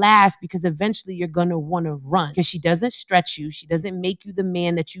while it lasts, because eventually you're gonna wanna run. Because she doesn't stretch you. She doesn't make you the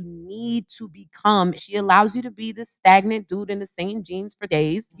man that you need to become. She allows you to be this stagnant dude in the same jeans for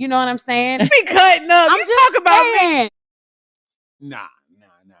days. You know what I'm saying? Be cutting up. You talk about me. Nah.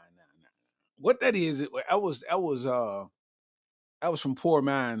 What that is, that was from Poor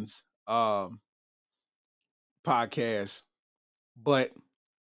Minds podcast, but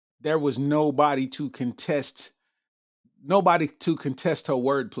there was nobody to contest her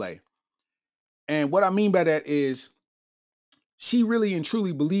wordplay. And what I mean by that is she really and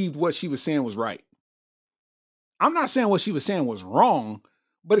truly believed what she was saying was right. I'm not saying what she was saying was wrong,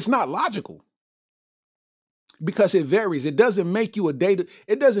 but it's not logical. Because it varies. It doesn't make you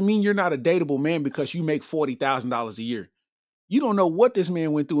it doesn't mean you're not a dateable man because you make $40,000 a year. You don't know what this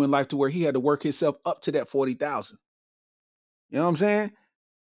man went through in life to where he had to work himself up to that 40,000. You know what I'm saying?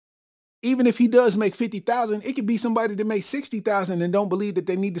 Even if he does make 50,000, it could be somebody that makes 60,000 and don't believe that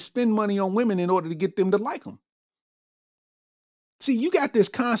they need to spend money on women in order to get them to like them. See, you got this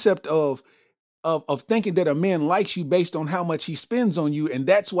concept of thinking that a man likes you based on how much he spends on you, and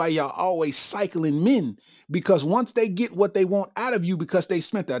that's why y'all always cycling men, because once they get what they want out of you because they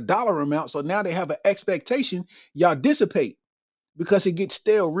spent a dollar amount, so now they have an expectation, y'all dissipate because it gets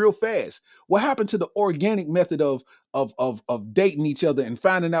stale real fast. What happened to the organic method of dating each other and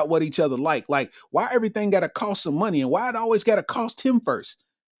finding out what each other like? Like, why everything got to cost some money, and why it always got to cost him first?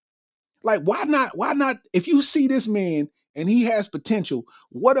 Like, why not? If you see this man and he has potential,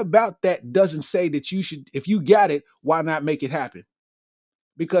 what about that doesn't say that you should, if you got it, why not make it happen?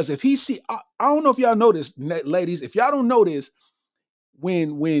 Because if he see, I don't know if y'all know this, ladies, if y'all don't know this,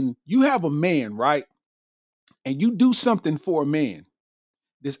 when you have a man, right, and you do something for a man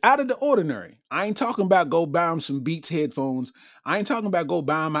that's out of the ordinary, I ain't talking about go buy him some Beats headphones. I ain't talking about go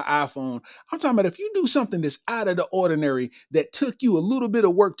buy him my iPhone. I'm talking about if you do something that's out of the ordinary that took you a little bit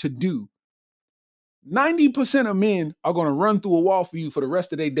of work to do, 90% of men are going to run through a wall for you for the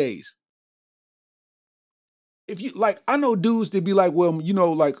rest of their days. If you like, I know dudes that be like, well, you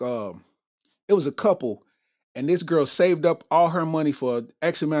know, like it was a couple and this girl saved up all her money for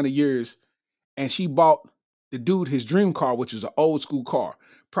X amount of years and she bought the dude his dream car, which is an old school car,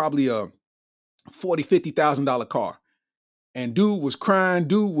 probably a $40,000-$50,000 car. And dude was crying.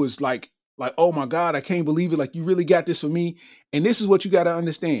 Dude was like, oh my God, I can't believe it. Like, you really got this for me. And this is what you got to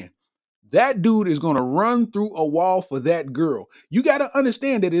understand. That dude is going to run through a wall for that girl. You got to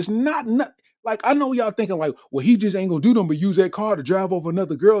understand that it's not like, I know y'all thinking like, well, he just ain't going to do nothing but use that car to drive over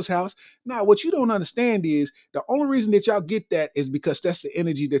another girl's house. Nah, what you don't understand is the only reason that y'all get that is because that's the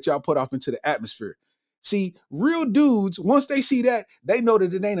energy that y'all put off into the atmosphere. See, real dudes, once they see that, they know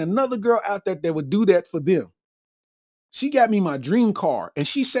that it ain't another girl out there that would do that for them. She got me my dream car and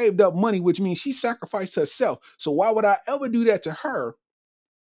she saved up money, which means she sacrificed herself. So why would I ever do that to her?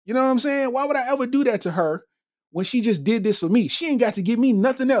 You know what I'm saying? Why would I ever do that to her when she just did this for me? She ain't got to give me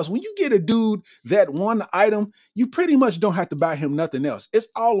nothing else. When you get a dude that one item, you pretty much don't have to buy him nothing else. It's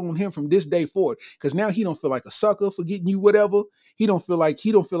all on him from this day forward. Because now he don't feel like a sucker for getting you whatever. He don't feel like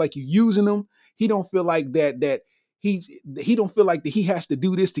you using him. He don't feel like that he don't feel like that he has to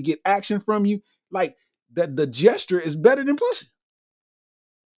do this to get action from you. Like that the gesture is better than pussy.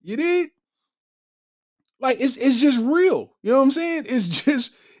 You did? Like it's just real. You know what I'm saying?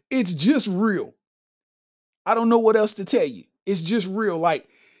 It's just real. I don't know what else to tell you. It's just real. Like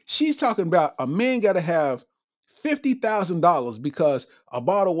she's talking about a man got to have $50,000 because a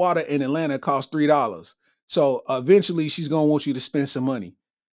bottle of water in Atlanta costs $3. So eventually she's going to want you to spend some money.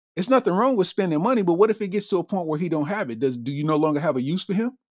 It's nothing wrong with spending money, but what if it gets to a point where he don't have it? Do you no longer have a use for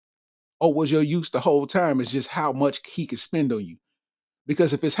him? Or was your use the whole time is just how much he can spend on you?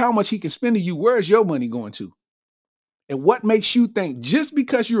 Because if it's how much he can spend on you, where's your money going to? And what makes you think, just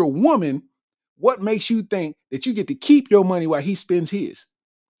because you're a woman, what makes you think that you get to keep your money while he spends his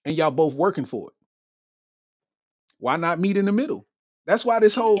and y'all both working for it? Why not meet in the middle? That's why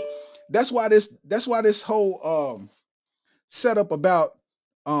this whole setup about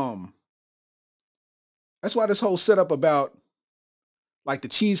like the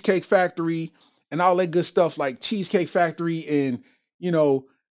Cheesecake Factory and all that good stuff, like Cheesecake Factory and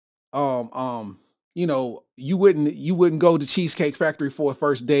you know, you wouldn't go to Cheesecake Factory for a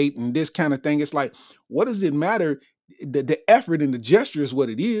first date and this kind of thing. It's like, what does it matter? The effort and the gesture is what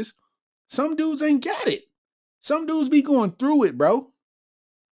it is. Some dudes ain't got it. Some dudes be going through it, bro.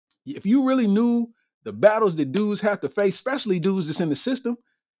 If you really knew the battles that dudes have to face, especially dudes that's in the system,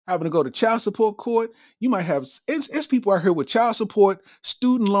 having to go to child support court, you might have, it's people out here with child support,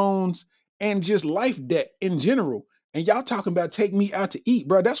 student loans, and just life debt in general. And y'all talking about take me out to eat,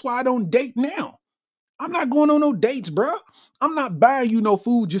 bro. That's why I don't date now. I'm not going on no dates, bro. I'm not buying you no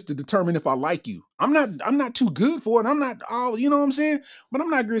food just to determine if I like you. I'm not too good for it. I'm not all, you know what I'm saying? But I'm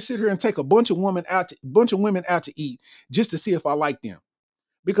not gonna sit here and take a bunch of women out to eat just to see if I like them.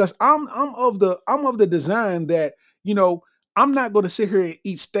 Because I'm of the design that, you know, I'm not gonna sit here and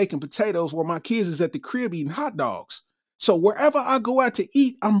eat steak and potatoes while my kids is at the crib eating hot dogs. So wherever I go out to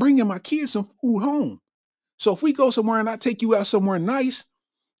eat, I'm bringing my kids some food home. So if we go somewhere and I take you out somewhere nice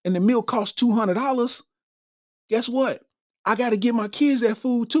and the meal costs $200, guess what? I got to get my kids that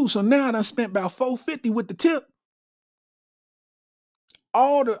food too. So now I done spent about $450 with the tip.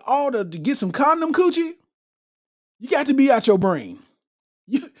 All the to get some condom coochie. You got to be out your brain.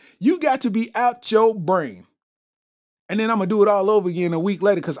 You got to be out your brain. And then I'm gonna do it all over again a week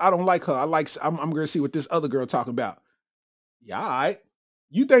later because I don't like her. I'm gonna see what this other girl talking about. Yeah, all right.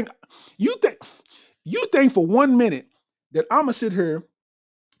 You think for 1 minute that I'm gonna sit here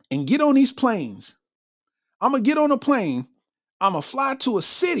and get on these planes. I'm gonna get on a plane. I'm gonna fly to a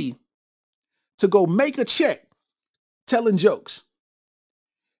city to go make a check telling jokes.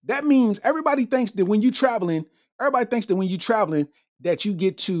 That means everybody thinks that when you're traveling that you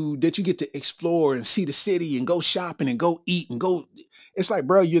get to explore and see the city and go shopping and go eat and go. It's like,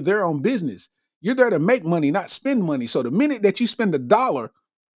 bro, you're there on business. You're there to make money, not spend money. So the minute that you spend $1,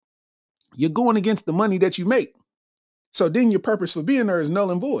 you're going against the money that you make. So then your purpose for being there is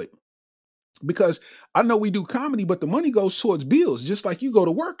null and void. Because I know we do comedy, but the money goes towards bills, just like you go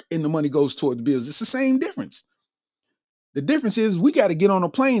to work and the money goes towards bills. It's the same difference. The difference is we got to get on a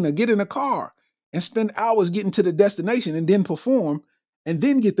plane or get in a car and spend hours getting to the destination and then perform and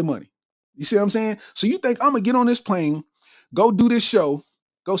then get the money. You see what I'm saying? So you think I'm going to get on this plane, go do this show,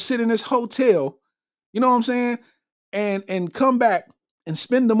 go sit in this hotel, you know what I'm saying? And come back and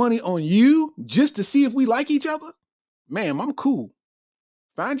spend the money on you just to see if we like each other? Ma'am, I'm cool.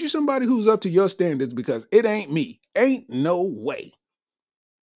 Find you somebody who's up to your standards because it ain't me. Ain't no way.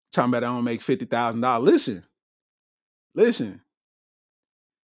 Talking about I don't make $50,000. Listen.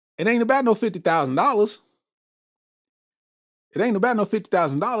 It ain't about no $50,000. It ain't about no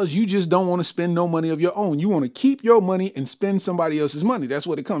 $50,000. You just don't want to spend no money of your own. You want to keep your money and spend somebody else's money. That's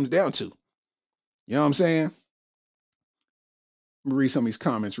what it comes down to. You know what I'm saying? Let me read some of these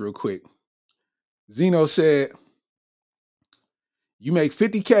comments real quick. Zeno said, you make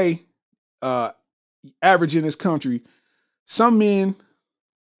 50K average in this country. Some men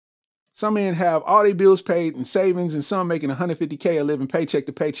have all their bills paid and savings, and some making 150K a living paycheck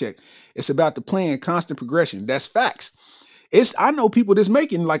to paycheck. It's about the plan, constant progression. That's facts. I know people that's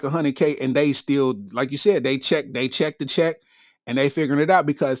making like 100K and they still, like you said, they check the check and they figuring it out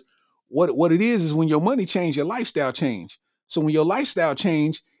because what it is when your money change, your lifestyle change. So when your lifestyle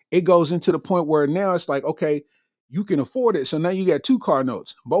change, it goes into the point where now it's like, okay, you can afford it. So now you got 2 car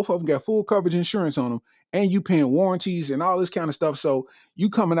notes. Both of them got full coverage insurance on them and you paying warranties and all this kind of stuff. So you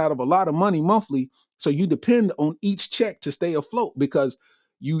coming out of a lot of money monthly. So you depend on each check to stay afloat because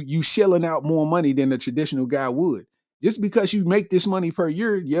you shelling out more money than a traditional guy would. Just because you make this money per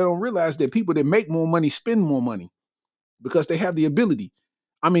year, you don't realize that people that make more money spend more money because they have the ability.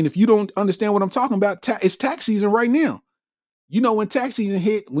 I mean, if you don't understand what I'm talking about, it's tax season right now. You know, when tax season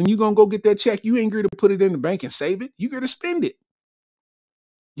hit, when you're going to go get that check, you ain't here to put it in the bank and save it. You're here to spend it.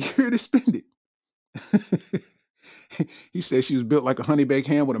 You're here to spend it. He said she was built like a honey baked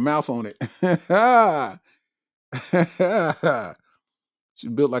ham with a mouth on it.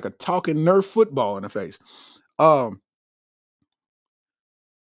 She's built like a talking Nerf football in her face.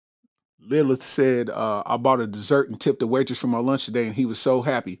 Lilith said, I bought a dessert and tipped the waitress for my lunch today, and he was so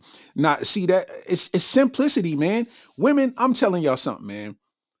happy. Now, see that? It's simplicity, man. Women, I'm telling y'all something, man.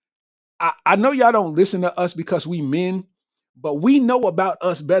 I know y'all don't listen to us because we men, but we know about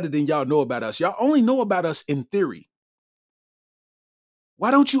us better than y'all know about us. Y'all only know about us in theory.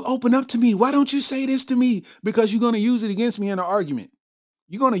 Why don't you open up to me? Why don't you say this to me? Because you're going to use it against me in an argument.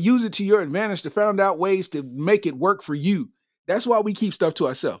 You're going to use it to your advantage to find out ways to make it work for you. That's why we keep stuff to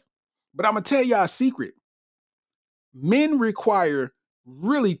ourselves. But I'm going to tell y'all a secret. Men require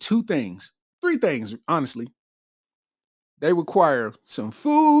really 2 things, 3 things, honestly. They require some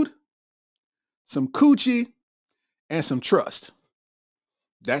food, some coochie, and some trust.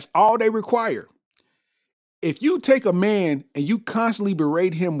 That's all they require. if you take a man and you constantly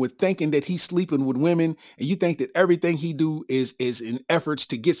berate him with thinking that he's sleeping with women and you think that everything he do is in efforts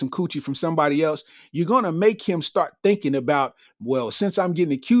to get some coochie from somebody else, you're going to make him start thinking about, well, since I'm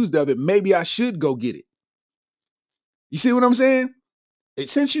getting accused of it, maybe I should go get it. You see what I'm saying?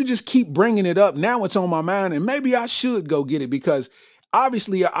 Since you just keep bringing it up, now it's on my mind and maybe I should go get it because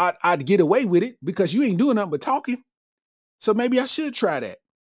obviously I'd get away with it because you ain't doing nothing but talking. So maybe I should try that.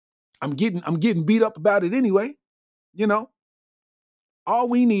 I'm getting beat up about it anyway. You know, all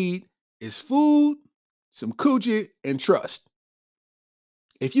we need is food, some coochie, and trust.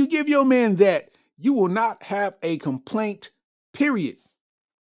 If you give your man that, you will not have a complaint, period.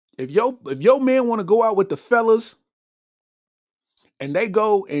 If your man want to go out with the fellas and they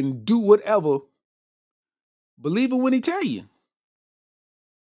go and do whatever, believe it when he tell you.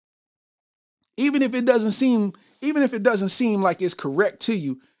 Even if it doesn't seem like it's correct to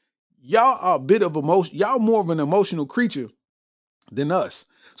you, y'all are a bit of emotion. Y'all more of an emotional creature than us.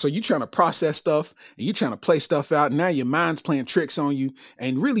 So you trying to process stuff and you trying to play stuff out. And now your mind's playing tricks on you.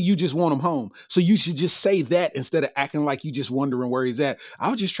 And really you just want him home. So you should just say that instead of acting like you just wondering where he's at.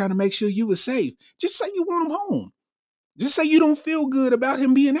 I was just trying to make sure you were safe. Just say you want him home. Just say you don't feel good about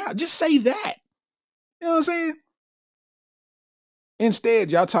him being out. Just say that. You know what I'm saying?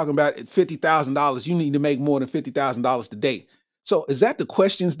 Instead, y'all talking about $50,000. You need to make more than $50,000 to date. So is that the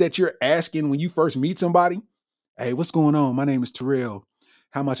questions that you're asking when you first meet somebody? Hey, what's going on? My name is Terrell.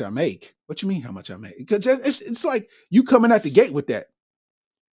 How much I make? What you mean how much I make? Because it's like you coming out the gate with that.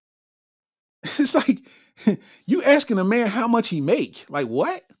 It's like you asking a man how much he make. Like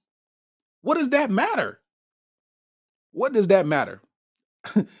what? What does that matter? What does that matter?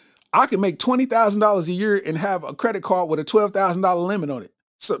 I can make $20,000 a year and have a credit card with a $12,000 limit on it.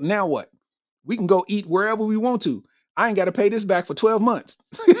 So now what? We can go eat wherever we want to. I ain't got to pay this back for 12 months.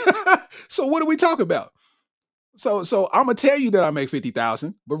 So what are we talking about? So I'm gonna tell you that I make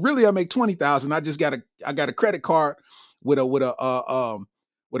 $50,000, but really I make $20,000. I got a credit card with a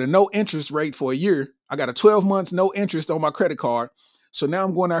no interest rate for a year. I got a 12 months no interest on my credit card. So now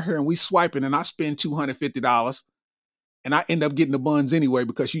I'm going out here and we swiping and I spend $250 and I end up getting the buns anyway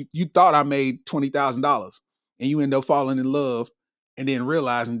because you thought I made $20,000 and you end up falling in love and then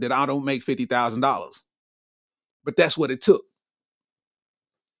realizing that I don't make $50,000. But that's what it took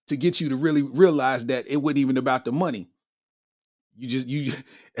to get you to really realize that it wasn't even about the money. It's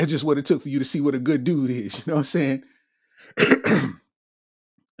just what it took for you to see what a good dude is. You know what I'm saying?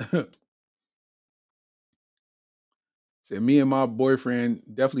 Said me and my boyfriend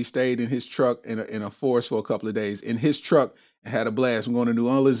definitely stayed in his truck in a forest for a couple of days in his truck and had a blast. I'm going to New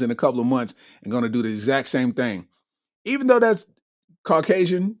Orleans in a couple of months and going to do the exact same thing. Even though that's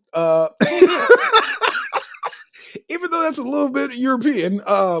Caucasian, even though that's a little bit European,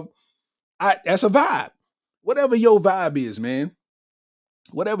 that's a vibe. Whatever your vibe is, man.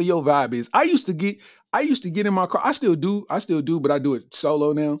 Whatever your vibe is. I used to get in my car. I still do, but I do it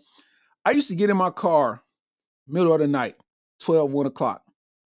solo now. I used to get in my car middle of the night, 12, 1 o'clock.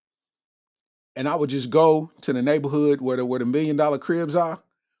 And I would just go to the neighborhood where the $1 million cribs are.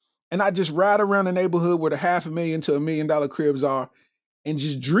 And I just ride around the neighborhood where the $500,000 to $1 million cribs are and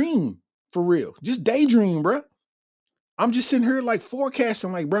just dream for real. Just daydream, bro. I'm just sitting here like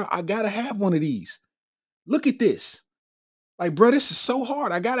forecasting like, bro, I gotta have one of these. Look at this. Like, bro, this is so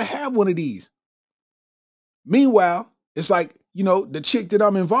hard. I gotta have one of these. Meanwhile, it's like, the chick that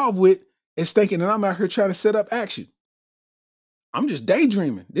I'm involved with is thinking that I'm out here trying to set up action. I'm just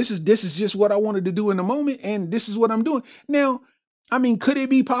daydreaming. This is just what I wanted to do in the moment, and this is what I'm doing. Now, I mean, could it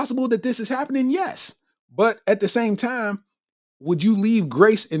be possible that this is happening? Yes. But at the same time, would you leave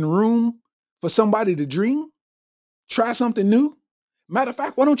grace and room for somebody to dream? Try something new? Matter of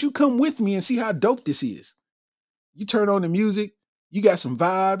fact, why don't you come with me and see how dope this is? You turn on the music, you got some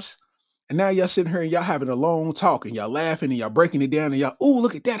vibes, and now y'all sitting here and y'all having a long talk and y'all laughing and y'all breaking it down and y'all, oh,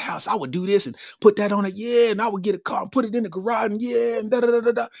 look at that house. I would do this and put that on it. Yeah. And I would get a car and put it in the garage and yeah. And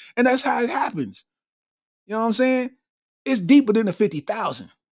da-da-da-da-da. And that's how it happens. You know what I'm saying? It's deeper than the 50,000.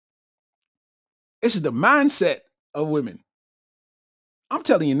 This is the mindset of women. I'm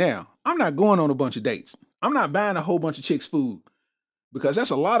telling you now, I'm not going on a bunch of dates. I'm not buying a whole bunch of chicks' food because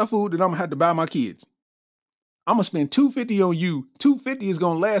that's a lot of food that I'm gonna have to buy my kids. I'm gonna spend $250 on you. $250 is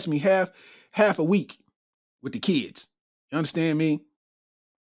gonna last me half a week with the kids. You understand me?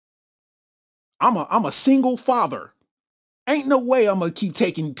 I'm a single father. Ain't no way I'm gonna keep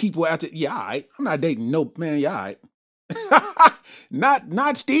taking people out to. Yeah, all right. I'm not dating no man. Yeah, all right.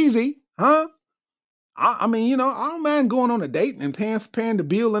 not Steezy, huh? I mean, I don't mind going on a date and paying the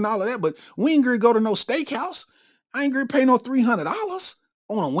bill and all of that, but we ain't gonna go to no steakhouse. I ain't gonna pay no $300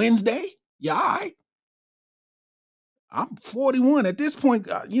 on a Wednesday. Yeah, all right. I'm 41 at this point.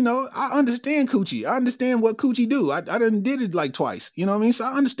 You know, I understand coochie. I understand what coochie do. I done did it like twice. You know what I mean? So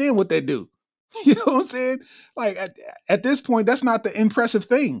I understand what they do. You know what I'm saying? Like at this point, that's not the impressive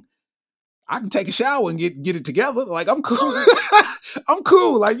thing. I can take a shower and get it together. Like I'm cool. I'm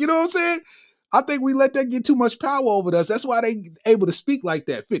cool. Like, you know what I'm saying? I think we let that get too much power over us. That's why they able to speak like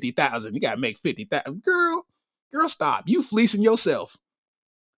that. 50,000. You gotta make 50,000. Girl, stop. You fleecing yourself.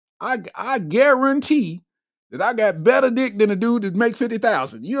 I guarantee that I got better dick than a dude that make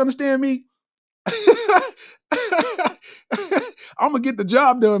 50,000. You understand me? I'm gonna get the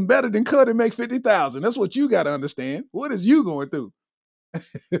job done better than Cut and make 50,000. That's what you gotta understand. What is you going through?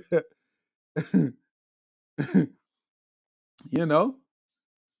 You know,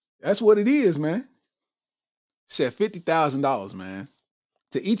 that's what it is, man. Said $50,000, man.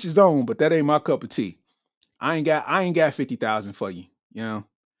 To each his own, but that ain't my cup of tea. I ain't got 50,000 for you. You know,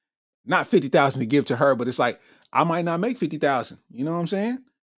 not 50,000 to give to her, but it's like I might not make 50,000. You know what I'm saying?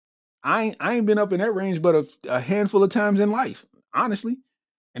 I ain't been up in that range, but a handful of times in life, honestly.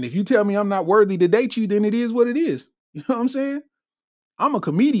 And if you tell me I'm not worthy to date you, then it is what it is. You know what I'm saying? I'm a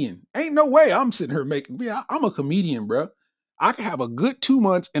comedian. Ain't no way I'm sitting here making. Yeah, I'm a comedian, bro. I can have a good 2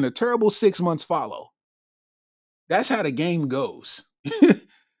 months and a terrible 6 months follow. That's how the game goes.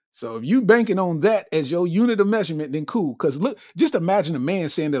 So if you banking on that as your unit of measurement, then cool. Because look, just imagine a man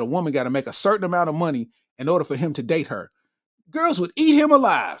saying that a woman got to make a certain amount of money in order for him to date her. Girls would eat him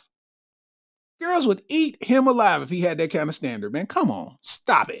alive. Girls would eat him alive if he had that kind of standard, man. Come on.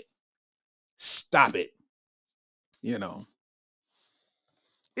 Stop it. Stop it. You know.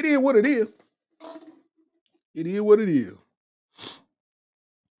 It is what it is. It is what it is.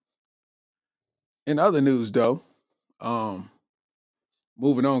 In other news, though,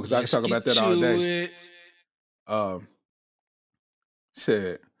 moving on, because I can talk about that all day.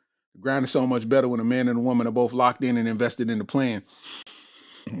 Said, the grind is so much better when a man and a woman are both locked in and invested in the plan.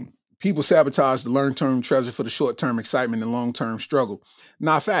 People sabotage the long-term treasure for the short-term excitement and long-term struggle.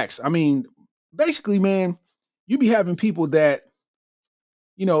 Nah, facts. I mean, basically, man, you be having people that,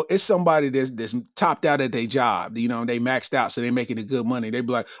 you know, it's somebody that's topped out at their job. You know, they maxed out, so they making the good money. They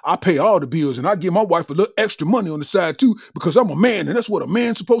be like, I pay all the bills and I give my wife a little extra money on the side too because I'm a man and that's what a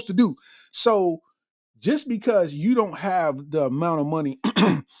man's supposed to do. So just because you don't have the amount of money,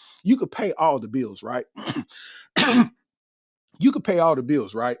 you could pay all the bills, right? You could pay all the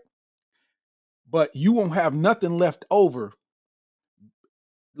bills, right? But you won't have nothing left over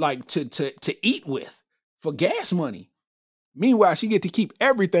like to eat with for gas money. Meanwhile, she get to keep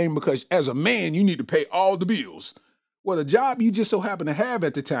everything because as a man, you need to pay all the bills. Well, the job you just so happen to have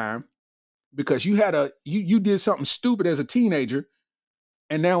at the time, because you had you did something stupid as a teenager,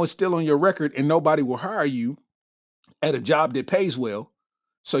 and now it's still on your record and nobody will hire you at a job that pays well.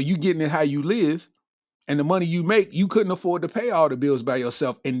 So you getting it how you live, and the money you make, you couldn't afford to pay all the bills by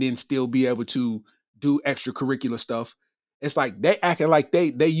yourself and then still be able to do extracurricular stuff. It's like they acting like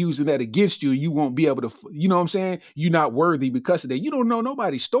they using that against you. You won't be able to, you know what I'm saying? You're not worthy because of that. You don't know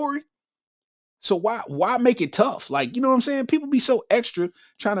nobody's story. So why make it tough? Like, you know what I'm saying? People be so extra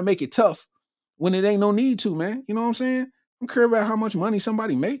trying to make it tough when it ain't no need to, man. You know what I'm saying? I don't care about how much money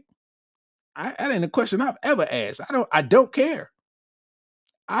somebody make. That ain't a question I've ever asked. I don't care.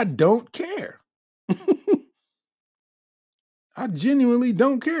 I don't care. I genuinely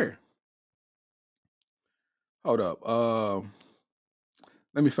don't care. Hold up.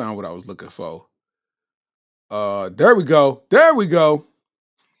 Let me find what I was looking for. There we go. There we go.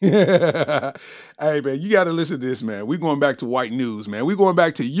 Hey, man, you got to listen to this, man. We're going back to white news, man. We're going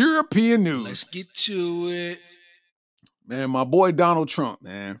back to European news. Let's get to it. Man, my boy Donald Trump,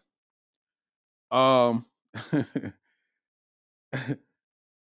 man.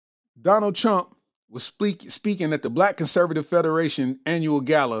 Donald Trump was speaking at the Black Conservative Federation annual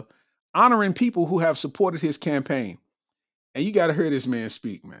gala, honoring people who have supported his campaign. And you got to hear this man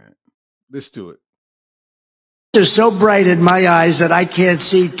speak, man. Listen to it. They're so bright in my eyes that I can't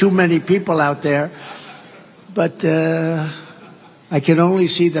see too many people out there. But I can only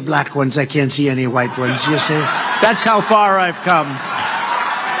see the black ones. I can't see any white ones, you see? That's how far I've come.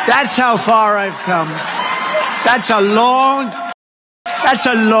 That's how far I've come. That's a long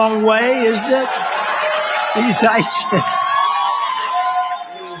way, isn't it?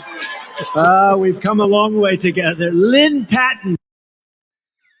 We've come a long way together. Lynn Patton.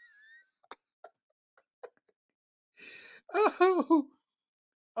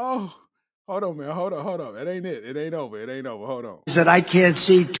 Oh, hold on, man. Hold on. It ain't it. It ain't over. Hold on. That I can't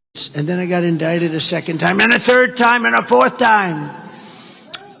see. And then I got indicted a second time and a third time and a fourth time.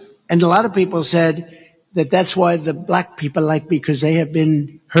 And a lot of people said, that's why the black people like me, because they have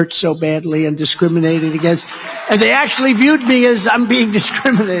been hurt so badly and discriminated against. And they actually viewed me as I'm being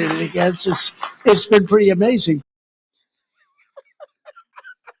discriminated against. It's been pretty amazing.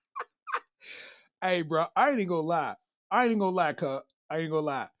 Hey, bro, I ain't even gonna lie. Cuz. I ain't gonna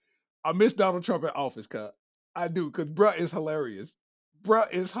lie. I miss Donald Trump in office, cuz. I do, cuz bruh is hilarious.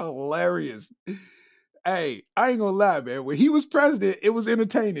 Bruh is hilarious. Hey, I ain't gonna lie, man. When he was president, it was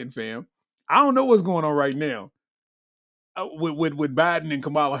entertaining, fam. I don't know what's going on right now with Biden and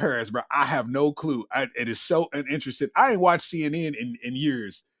Kamala Harris, bro. I have no clue. It is so uninteresting. I ain't watched CNN in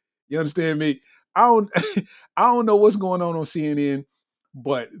years. You understand me? I don't I don't know what's going on CNN,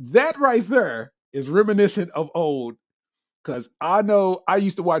 but that right there is reminiscent of old. Because I know I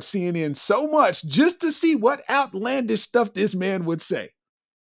used to watch CNN so much just to see what outlandish stuff this man would say.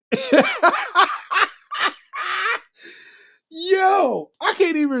 Yo, I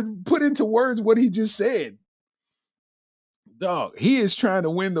can't even put into words what he just said. Dog, he is trying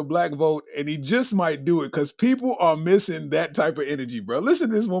to win the black vote, and he just might do it because people are missing that type of energy, bro. Listen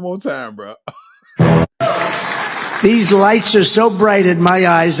to this one more time, bro. These lights are so bright in my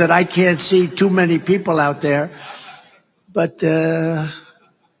eyes that I can't see too many people out there. But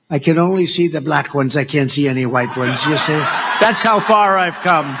I can only see the black ones. I can't see any white ones, you see? That's how far I've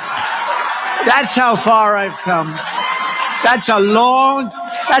come. That's how far I've come. That's a long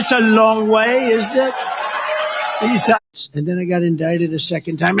way, isn't it? And then I got indicted a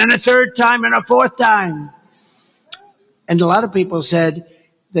second time, and a third time, and a fourth time. And a lot of people said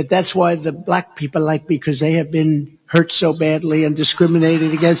that that's why the black people like me, because they have been hurt so badly and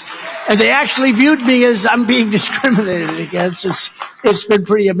discriminated against. And they actually viewed me as I'm being discriminated against. It's been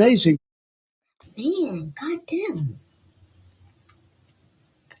pretty amazing. Man, goddamn.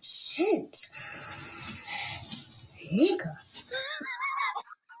 Shit. Nigga.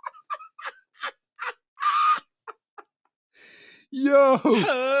 Yo.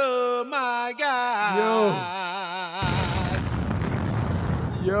 Oh my God.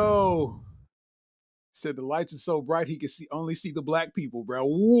 Yo. Said the lights are so bright he can only see the black people, bro.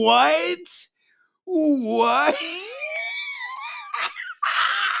 What?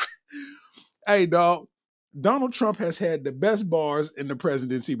 Hey, dog. Donald Trump has had the best bars in the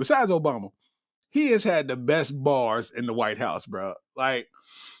presidency, besides Obama. He has had the best bars in the White House, bro. Like,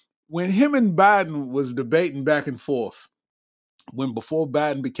 when him and Biden was debating back and forth, before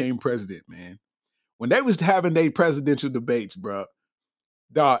Biden became president, man, when they was having their presidential debates, bro,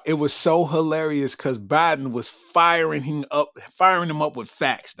 dog, it was so hilarious because Biden was firing him up with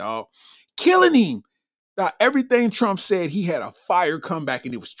facts, dog, killing him. Dog, everything Trump said, he had a fire comeback,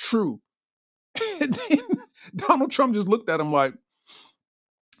 and it was true. And then Donald Trump just looked at him like,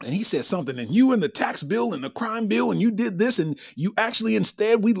 and he said something, and you and the tax bill and the crime bill, and you did this, and you actually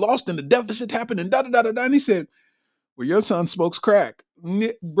instead we lost, and the deficit happened, and da-da-da-da-da. And he said, well, your son smokes crack.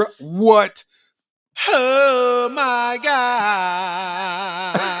 What? Oh my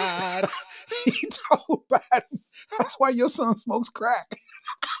God. He told Biden, that's why your son smokes crack.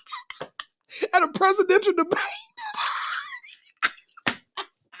 At a presidential debate.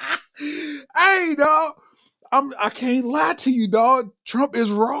 Hey, dog. I can't lie to you, dog. Trump is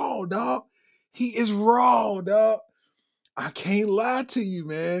raw, dog. He is raw, dog. I can't lie to you,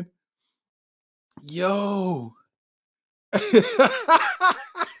 man. Yo.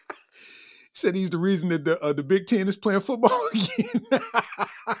 Said he's the reason that the Big Ten is playing football again.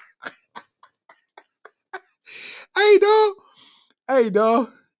 Hey, dog.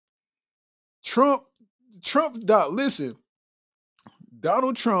 Trump, dog, listen.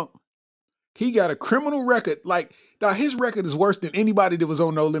 Donald Trump, he got a criminal record. Like, dog, his record is worse than anybody that was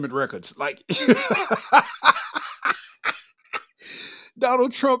on No Limit Records. Like,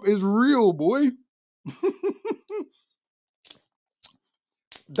 Donald Trump is real, boy.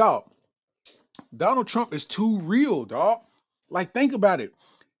 Dog, Donald Trump is too real, dog. Like, think about it.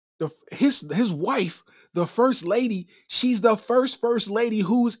 His wife, the first lady, she's the first lady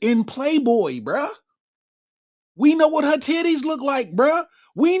who's in Playboy, bruh. We know what her titties look like, bruh.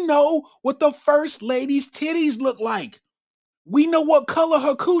 We know what the first lady's titties look like. We know what color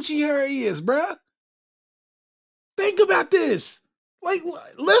her coochie hair is, bruh. Think about this. Like,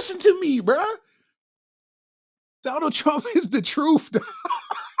 listen to me, bruh. Donald Trump is the truth.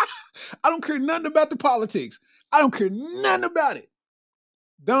 I don't care nothing about the politics. I don't care nothing about it.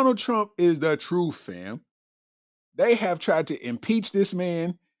 Donald Trump is the truth, fam. They have tried to impeach this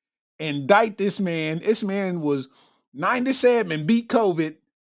man, indict this man. This man was 97 and beat COVID.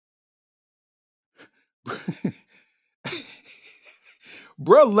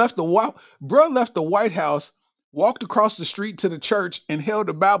 Bruh left the White House, walked across the street to the church, and held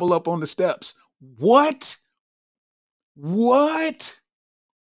the Bible up on the steps. What? Bruh.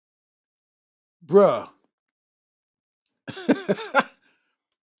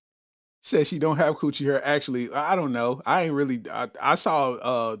 Says she don't have coochie hair. Actually, I don't know. I ain't really. I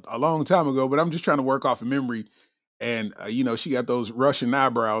saw a long time ago, but I'm just trying to work off a memory. And she got those Russian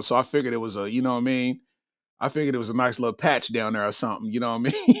eyebrows, so I figured it was a, you know what I mean. I figured it was a nice little patch down there or something. You know what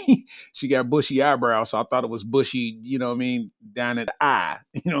I mean. She got bushy eyebrows, so I thought it was bushy. You know what I mean, down at the eye.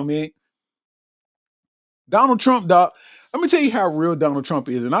 You know what I mean. Donald Trump, dog. Let me tell you how real Donald Trump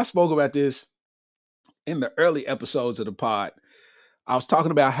is, and I spoke about this in the early episodes of the pod. I was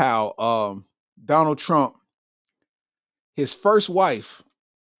talking about how Donald Trump, his first wife,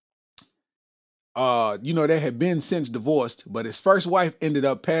 they had been since divorced, but his first wife ended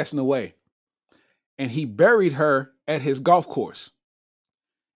up passing away. And he buried her at his golf course.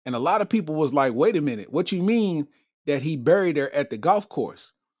 And a lot of people was like, wait a minute, what you mean that he buried her at the golf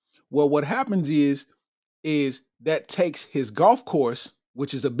course? Well, what happens is that takes his golf course,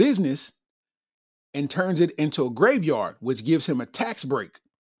 which is a business, and turns it into a graveyard, which gives him a tax break.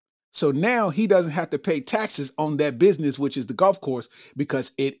 So now he doesn't have to pay taxes on that business, which is the golf course,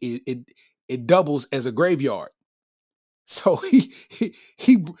 because it doubles as a graveyard. So he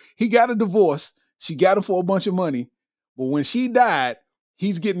got a divorce. She got him for a bunch of money, but when she died,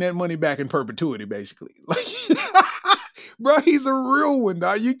 he's getting that money back in perpetuity, basically. Like, bro, he's a real one,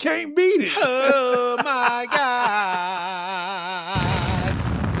 dog. You can't beat it. Oh my God.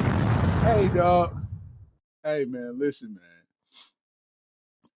 Hey, dog. Hey, man, listen, man.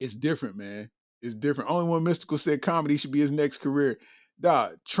 It's different, man. It's different. Only one Mystical said comedy should be his next career.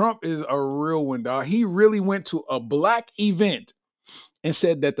 Dog, Trump is a real one, dog. He really went to a black event and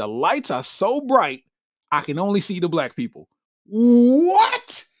said that the lights are so bright, I can only see the black people.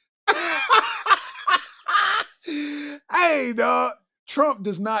 What? Hey, dog. Trump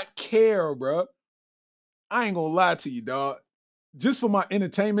does not care, bro. I ain't gonna lie to you, dog. Just for my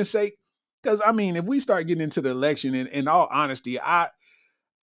entertainment sake, because, I mean, if we start getting into the election, in all honesty, I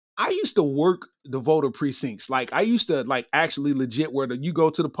used to work the voter precincts. Like, I used to, like, actually legit where you go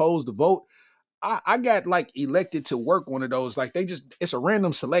to the polls to vote. I got, like, elected to work one of those. Like, it's a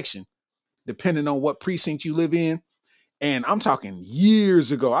random selection depending on what precinct you live in. And I'm talking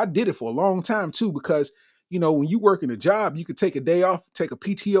years ago. I did it for a long time too, because, when you work in a job, you could take a day off, take a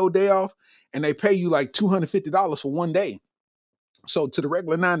PTO day off, and they pay you like $250 for one day. So to the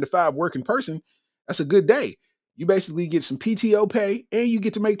regular 9-to-5 working person, that's a good day. You basically get some PTO pay and you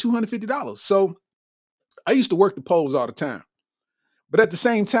get to make $250. So I used to work the polls all the time. But at the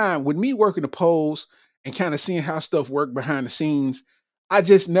same time, with me working the polls and kind of seeing how stuff worked behind the scenes, I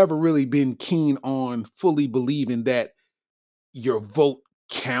just never really been keen on fully believing that your vote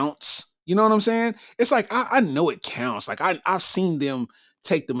counts. You know what I'm saying? It's like, I know it counts. Like, I've seen them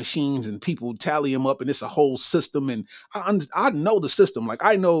take the machines and people tally them up, and it's a whole system. And I know the system. Like,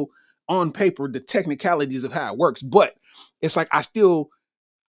 I know on paper the technicalities of how it works. But it's like, I still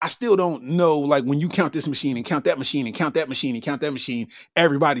don't know, like, when you count this machine and count that machine and count that machine and count that machine,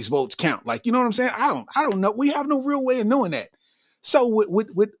 everybody's votes count. Like, you know what I'm saying? I don't know. We have no real way of knowing that. So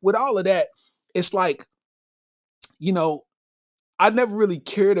with all of that, it's like, I never really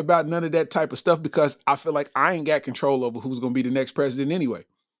cared about none of that type of stuff, because I feel like I ain't got control over who's going to be the next president anyway.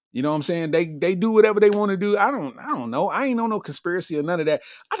 You know what I'm saying? They do whatever they want to do. I don't know. I ain't on no conspiracy or none of that.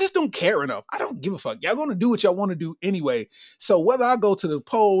 I just don't care enough. I don't give a fuck. Y'all going to do what y'all want to do anyway. So whether I go to the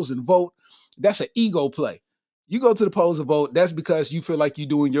polls and vote, that's an ego play. You go to the polls and vote, that's because you feel like you're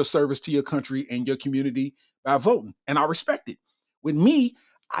doing your service to your country and your community by voting. And I respect it. With me,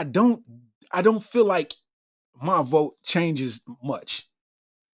 I don't feel like my vote changes much.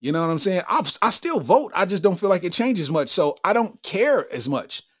 You know what I'm saying? I still vote. I just don't feel like it changes much. So I don't care as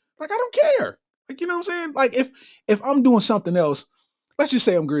much. Like, I don't care. Like, you know what I'm saying? Like, if I'm doing something else, let's just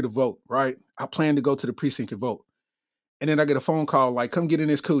say I'm going to vote, right? I plan to go to the precinct and vote. And then I get a phone call like, come get in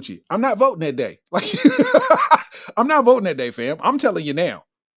this coochie. I'm not voting that day. Like, I'm not voting that day, fam. I'm telling you now.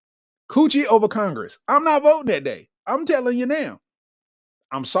 Coochie over Congress. I'm not voting that day. I'm telling you now.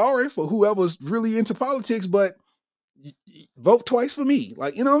 I'm sorry for whoever's really into politics, but vote twice for me.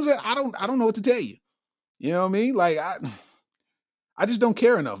 Like, you know what I'm saying? I don't know what to tell you. You know what I mean? Like, I just don't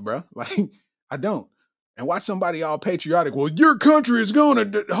care enough, bro. Like, I don't. And watch somebody all patriotic. Well, your country is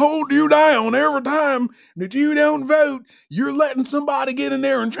going to hold you down every time that you don't vote. You're letting somebody get in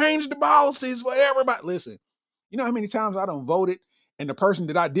there and change the policies for everybody. Listen, you know how many times I don't voted and the person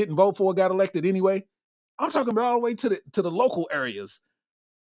that I didn't vote for got elected anyway? I'm talking about all the way to the local areas.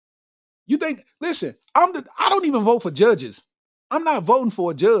 You think, listen, I don't even vote for judges. I'm not voting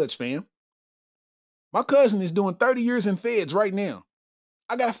for a judge, fam. My cousin is doing 30 years in feds right now.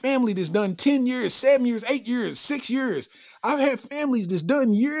 I got family that's done 10 years, 7 years, 8 years, 6 years. I've had families that's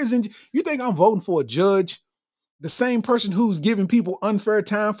done years. And you think I'm voting for a judge? The same person who's giving people unfair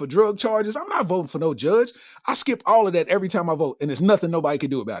time for drug charges? I'm not voting for no judge. I skip all of that every time I vote, and there's nothing nobody can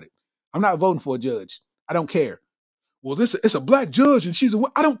do about it. I'm not voting for a judge. I don't care. Well, it's a black judge, and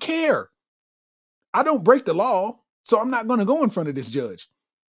I don't care. I don't break the law, so I'm not going to go in front of this judge.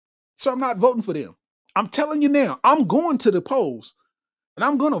 So I'm not voting for them. I'm telling you now, I'm going to the polls. And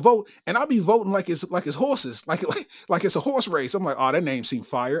I'm gonna vote, and I'll be voting like it's horses, like it's a horse race. I'm like, oh, that name seemed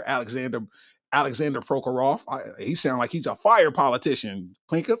fire, Alexander Prokhorov. He sounds like he's a fire politician.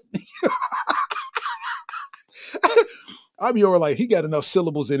 Clink up. I'll be over like he got enough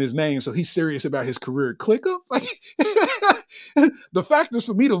syllables in his name, so he's serious about his career. Click up. Like the factors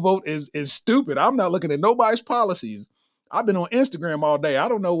for me to vote is stupid. I'm not looking at nobody's policies. I've been on Instagram all day. I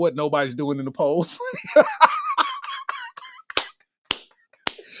don't know what nobody's doing in the polls.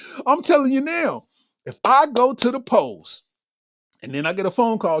 I'm telling you now, if I go to the polls and then I get a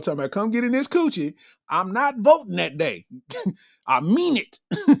phone call telling me, come get in this coochie, I'm not voting that day. I mean it.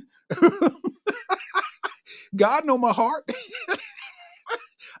 God know my heart.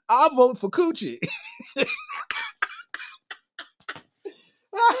 I vote for coochie.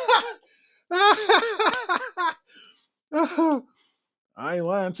 I ain't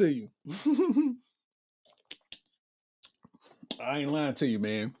lying to you. I ain't lying to you,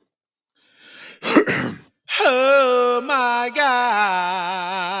 man. Oh my God.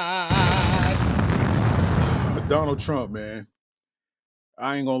 Donald Trump, man.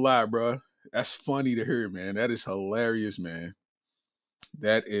 I ain't gonna lie, bro. That's funny to hear, man. That is hilarious, man.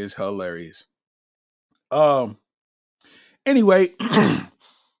 That is hilarious. Anyway,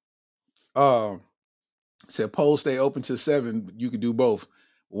 said polls stay open till 7. You could do both.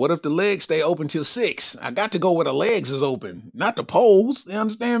 What if the legs stay open till 6? I got to go where the legs is open, not the polls. You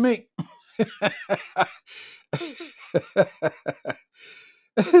understand me?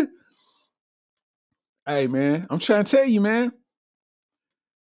 Hey, man, I'm trying to tell you, man.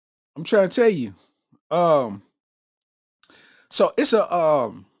 I'm trying to tell you. So it's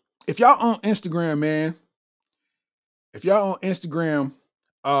a if y'all on Instagram, man. If y'all on Instagram,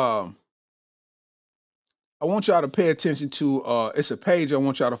 I want y'all to pay attention to it's a page I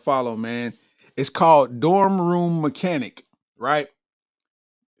want y'all to follow, man. It's called Dorm Room Mechanic, right?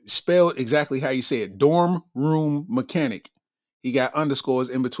 Spelled exactly how you say it. Dorm Room Mechanic. He got underscores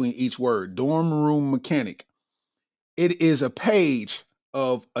in between each word. Dorm Room Mechanic. It is a page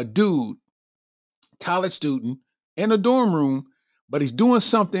of a dude, college student, in a dorm room, but he's doing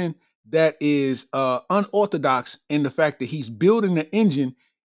something that is unorthodox in the fact that he's building an engine.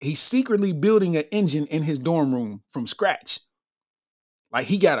 He's secretly building an engine in his dorm room from scratch. Like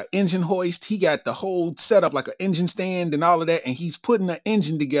he got an engine hoist, he got the whole setup like an engine stand and all of that, and he's putting an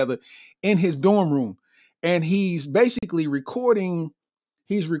engine together in his dorm room. And he's basically recording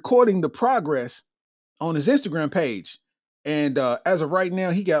the progress on his Instagram page. And as of right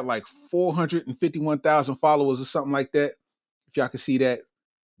now, he got like 451,000 followers or something like that. If y'all can see that,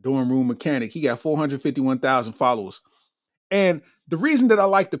 Dorm Room Mechanic, he got 451,000 followers. And the reason that I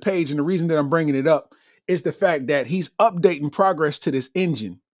like the page and the reason that I'm bringing it up is the fact that he's updating progress to this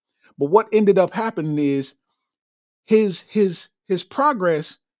engine. But what ended up happening is his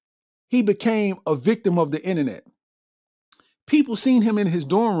progress, he became a victim of the internet. People seen him in his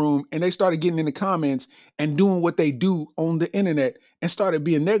dorm room and they started getting in the comments and doing what they do on the internet and started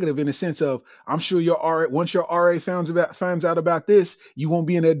being negative in the sense of, I'm sure your RA, once your RA finds out about this, you won't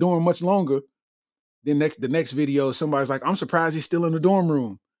be in that dorm much longer. Then the next video, somebody's like, I'm surprised he's still in the dorm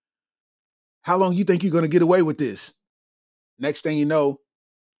room. How long you think you're going to get away with this? Next thing you know,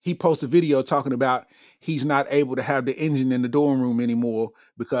 he posts a video talking about he's not able to have the engine in the dorm room anymore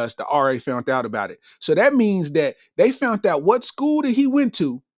because the RA found out about it. So that means that they found out what school that he went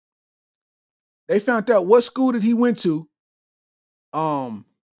to. They found out what school that he went to.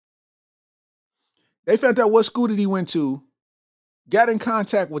 They found out what school that he went to, got in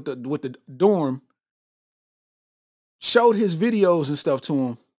contact with the dorm, showed his videos and stuff to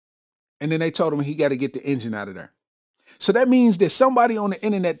him, and then they told him he got to get the engine out of there. So that means that somebody on the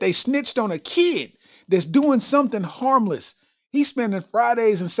internet, they snitched on a kid that's doing something harmless. He's spending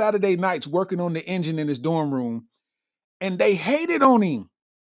Fridays and Saturday nights working on the engine in his dorm room, and they hated on him.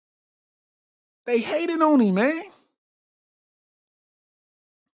 They hated on him, man.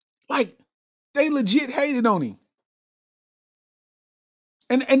 Like, they legit hated on him.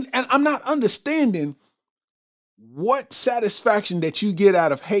 And I'm not understanding what satisfaction that you get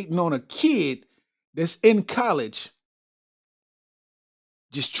out of hating on a kid that's in college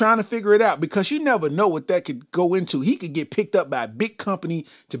just trying to figure it out, because you never know what that could go into. He could get picked up by a big company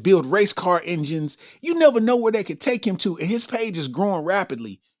to build race car engines. You never know where that could take him to, and his page is growing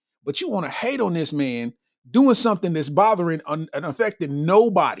rapidly. But you want to hate on this man doing something that's bothering and affecting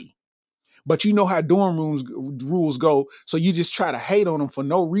nobody. But you know how dorm rules go, so you just try to hate on him for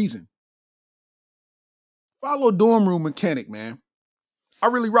no reason. Follow Dorm Room Mechanic, man. I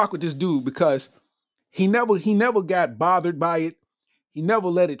really rock with this dude because he never got bothered by it. He never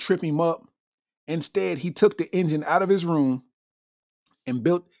let it trip him up. Instead, he took the engine out of his room and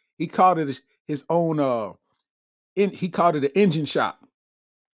he called it his own, he called it an engine shop.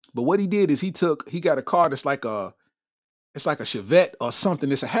 But what he did is he got a car that's like a Chevette or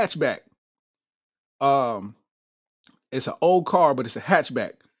something. It's a hatchback. It's an old car, but it's a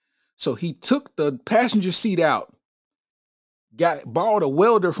hatchback. So he took the passenger seat out, borrowed a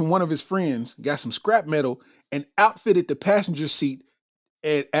welder from one of his friends, got some scrap metal, and outfitted the passenger seat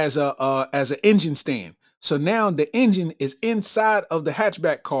as an engine stand. So now the engine is inside of the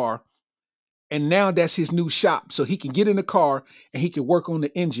hatchback car, and now that's his new shop. So he can get in the car and he can work on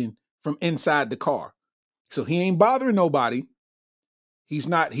the engine from inside the car. So he ain't bothering nobody. He's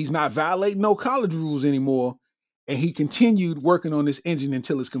not violating no college rules anymore, and he continued working on this engine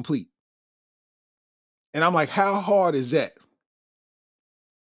until it's complete. And I'm like, how hard is that?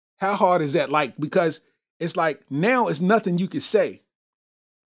 How hard is that? Like, because it's like now it's nothing you could say.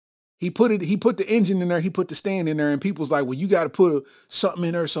 He put the engine in there, he put the stand in there, and people's like, well, you got to put something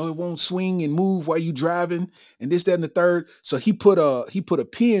in there so it won't swing and move while you driving, and this, that, and the third. So he put a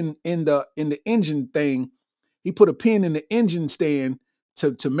pin in the engine thing. He put a pin in the engine stand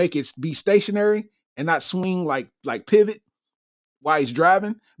to make it be stationary and not swing like pivot while he's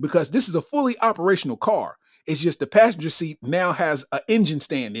driving, because this is a fully operational car. It's just the passenger seat now has an engine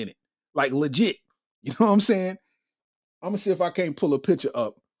stand in it, like legit. You know what I'm saying? I'm gonna see if I can't pull a picture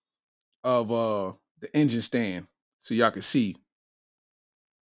up of the engine stand so y'all can see.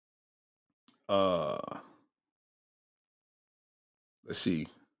 Let's see.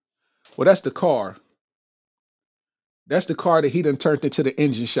 Well, that's the car. That's the car that he done turned into the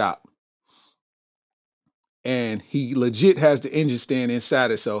engine shop. And he legit has the engine stand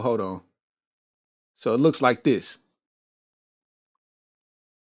inside it. So hold on. So it looks like this.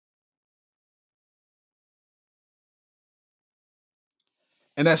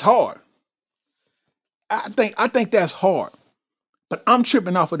 And that's hard. I think that's hard. But I'm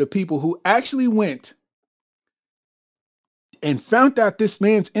tripping off of the people who actually went and found out this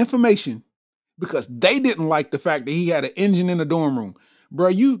man's information because they didn't like the fact that he had an engine in the dorm room.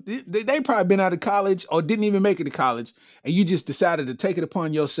 Bro, they probably been out of college or didn't even make it to college, and you just decided to take it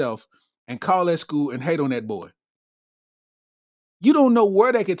upon yourself and call that school and hate on that boy. You don't know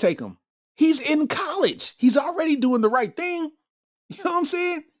where they could take him. He's in college. He's already doing the right thing. You know what I'm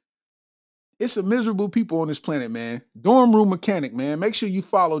saying? It's some miserable people on this planet, man. Dorm Room Mechanic, man. Make sure you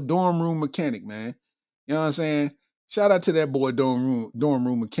follow Dorm Room Mechanic, man. You know what I'm saying? Shout out to that boy, Dorm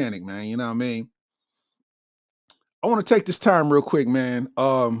Room Mechanic, man. You know what I mean? I want to take this time real quick, man.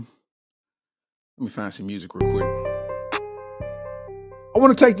 Let me find some music real quick. I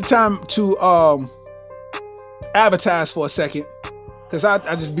want to take the time to advertise for a second, because I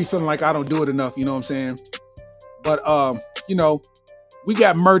just be feeling like I don't do it enough, you know what I'm saying? But, you know, we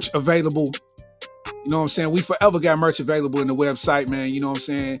got merch available. You know what I'm saying? We forever got merch available in the website, man. You know what I'm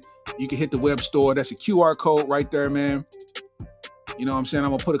saying? You can hit the web store. That's a QR code right there, man. You know what I'm saying? I'm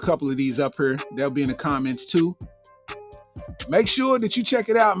going to put a couple of these up here. They'll be in the comments too. Make sure that you check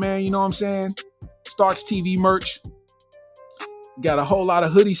it out, man. You know what I'm saying? Starks TV merch. Got a whole lot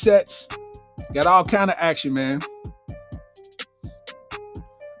of hoodie sets. Got all kind of action, man.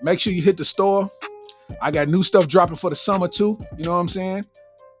 Make sure you hit the store. I got new stuff dropping for the summer too. You know what I'm saying?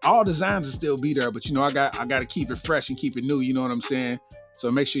 All designs will still be there, but you know, I got to keep it fresh and keep it new. You know what I'm saying?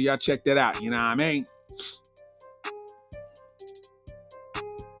 So make sure y'all check that out. You know what I mean?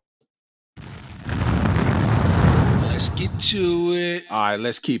 Let's get to it. All right,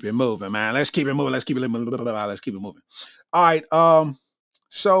 let's keep it moving, man. Let's keep it moving. Let's keep it moving. All right.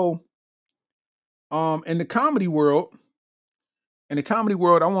 So, in the comedy world,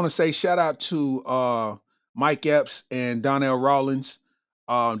 I want to say shout out to Mike Epps and Donnell Rawlins.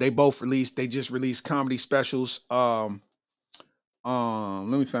 They just released comedy specials. Let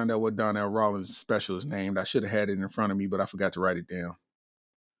me find out what Donnell Rawlins' special is named. I should have had it in front of me, but I forgot to write it down.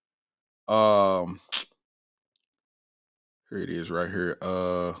 Here it is right here.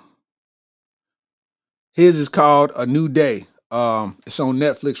 His is called A New Day. It's on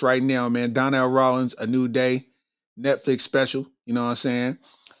Netflix right now, man. Donnell Rawlins, A New Day, Netflix special. You know what I'm saying?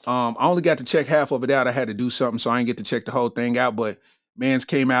 I only got to check half of it out. I had to do something, so I didn't get to check the whole thing out, but Mans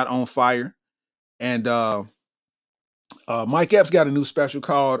came out on fire. And Mike Epps got a new special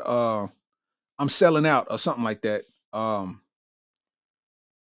called I'm Selling Out or something like that. Let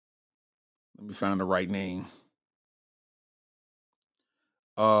me find the right name.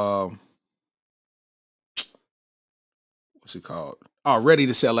 What's it called? Oh, Ready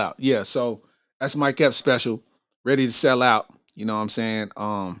to Sell Out. Yeah, so that's Mike Epps special, Ready to Sell Out. You know what I'm saying?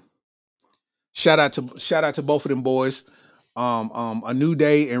 Shout out to both of them boys. A New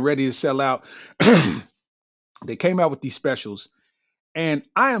Day and Ready to Sell Out. They came out with these specials. And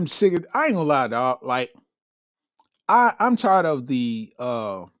I am sick of, I ain't gonna lie, dog. Like, I'm tired of the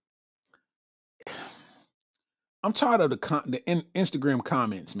I'm tired of the Instagram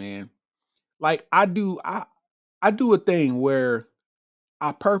comments, man. Like I do a thing where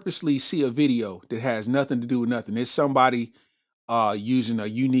I purposely see a video that has nothing to do with nothing. It's somebody using a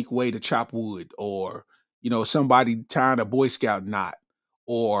unique way to chop wood, or somebody tying a Boy Scout knot,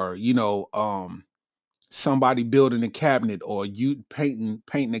 or somebody building a cabinet, or you painting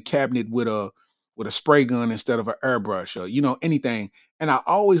a cabinet with a spray gun instead of an airbrush, or anything. And I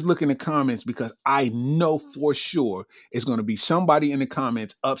always look in the comments because I know for sure it's going to be somebody in the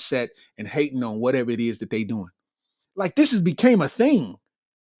comments upset and hating on whatever it is that they doing. Like, this has became a thing.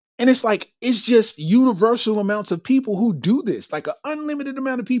 And it's like, it's just universal amounts of people who do this. Like, an unlimited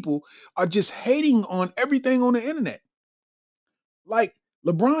amount of people are just hating on everything on the internet. Like,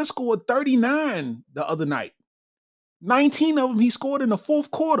 LeBron scored 39 the other night. 19 of them he scored in the fourth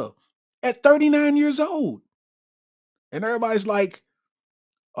quarter at 39 years old. And everybody's like,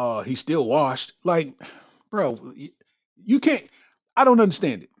 he's still washed. Like, bro, you can't, I don't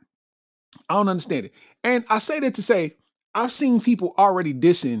understand it. I don't understand it. And I say that to say, I've seen people already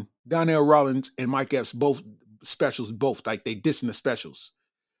dissing Donnell Rawlings and Mike Epps, both specials, like they dissing the specials.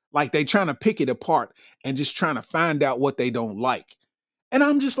 Like they trying to pick it apart and just trying to find out what they don't like. And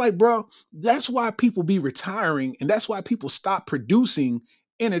I'm just like, bro, that's why people be retiring, and that's why people stop producing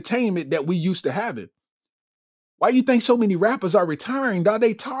entertainment that we used to having. Why you think so many rappers are retiring, dog?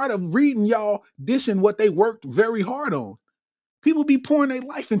 They tired of reading y'all dissing what they worked very hard on. People be pouring their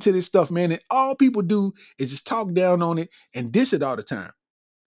life into this stuff, man, and all people do is just talk down on it and diss it all the time.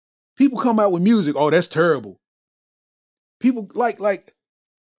 People come out with music, oh, that's terrible. People like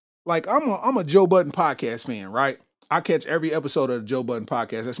I'm a Joe Budden podcast fan, right? I catch every episode of the Joe Budden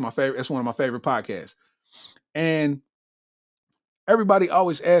podcast. That's my favorite. That's one of my favorite podcasts. And everybody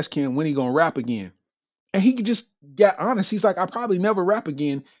always asks him when he gonna rap again. And he just got honest. He's like, I probably never rap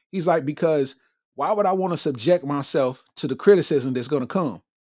again. He's like, because why would I want to subject myself to the criticism that's gonna come?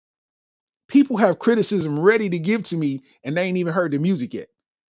 People have criticism ready to give to me, and they ain't even heard the music yet.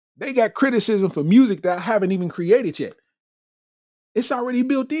 They got criticism for music that I haven't even created yet. It's already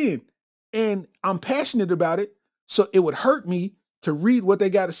built in. And I'm passionate about it. So it would hurt me to read what they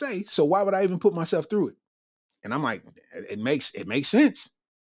got to say. So why would I even put myself through it? And I'm like, it makes sense.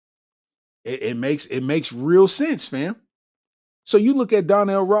 It makes real sense, fam. So you look at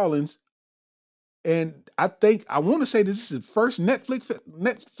Donnell Rawlings, and I want to say this is his first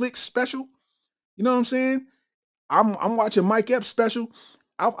Netflix special. You know what I'm saying? I'm watching Mike Epps special.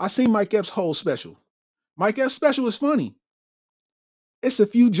 I seen Mike Epps' whole special. Mike Epps' special is funny. It's a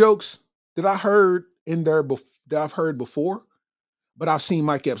few jokes that I heard in there that I've heard before, but I've seen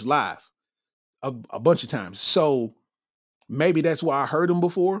Mike Epps live a bunch of times. So maybe that's why I heard him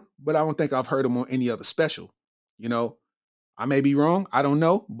before, but I don't think I've heard him on any other special. I may be wrong. I don't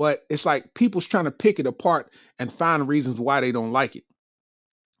know, but it's like people's trying to pick it apart and find reasons why they don't like it.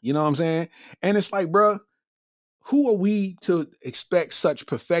 You know what I'm saying? And it's like, bro, who are we to expect such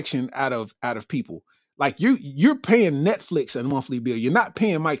perfection out of people? Like you're paying Netflix a monthly bill. You're not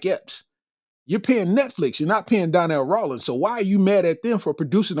paying Mike Epps. You're paying Netflix. You're not paying Donnell Rawlings. So why are you mad at them for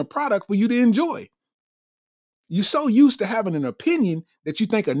producing a product for you to enjoy? You're so used to having an opinion that you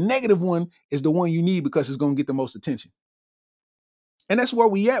think a negative one is the one you need because it's going to get the most attention. And that's where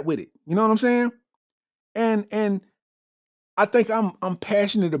we at with it. You know what I'm saying? And I think I'm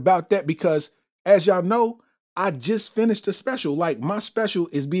passionate about that because, as y'all know, I just finished a special. Like, my special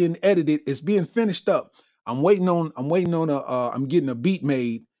is being edited. It's being finished up. I'm getting a beat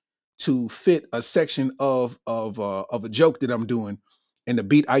made to fit a section of a joke that I'm doing. And the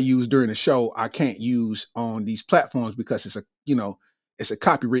beat I use during the show, I can't use on these platforms because it's a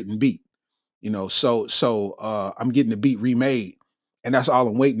copywritten beat, so I'm getting the beat remade, and that's all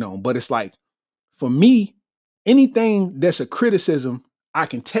I'm waiting on. But it's like, for me, anything that's a criticism I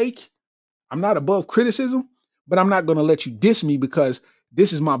can take. I'm not above criticism, but I'm not going to let you diss me because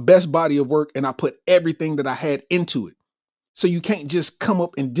this is my best body of work and I put everything that I had into it. So you can't just come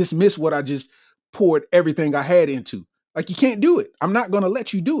up and dismiss what I just poured everything I had into. Like, you can't do it. I'm not going to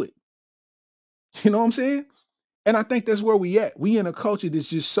let you do it. You know what I'm saying? And I think that's where we at. We in a culture that's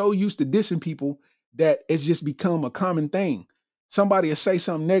just so used to dissing people that it's just become a common thing. Somebody will say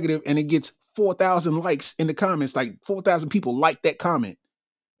something negative and it gets 4,000 likes in the comments. Like 4,000 people like that comment.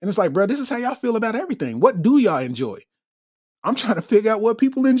 And it's like, bro, this is how y'all feel about everything. What do y'all enjoy? I'm trying to figure out what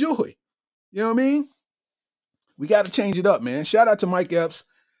people enjoy. You know what I mean? We got to change it up, man. Shout out to Mike Epps.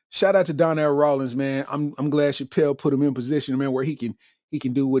 Shout out to Donnell Rawlings, man. I'm glad Chappelle put him in position, man, where he can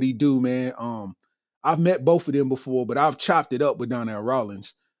do what he do, man. I've met both of them before, but I've chopped it up with Donnell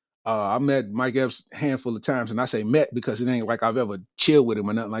Rawlings. I met Mike Epps a handful of times, and I say met because it ain't like I've ever chilled with him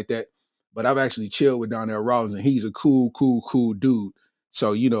or nothing like that. But I've actually chilled with Donnell Rawlings, and he's a cool dude.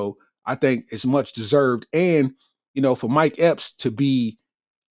 So, you know, I think it's much deserved. And, you know, for Mike Epps to be,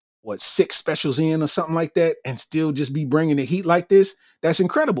 6 specials in or something like that and still just be bringing the heat like this, that's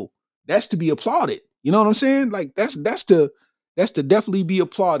incredible. That's to be applauded. You know what I'm saying? Like, that's to definitely be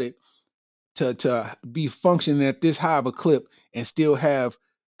applauded, to be functioning at this high of a clip and still have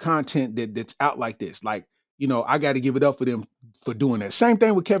content that's out like this. Like, you know, I got to give it up for them for doing that. Same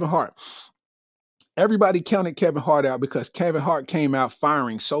thing with Kevin Hart. Everybody counted Kevin Hart out because Kevin Hart came out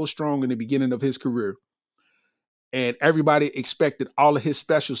firing so strong in the beginning of his career. And everybody expected all of his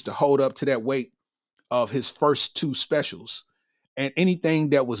specials to hold up to that weight of his first 2 specials. And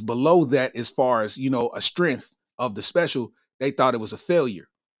anything that was below that, as far as, you know, a strength of the special, they thought it was a failure.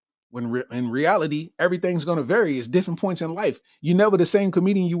 When in reality, everything's going to vary. It's different points in life. You're never the same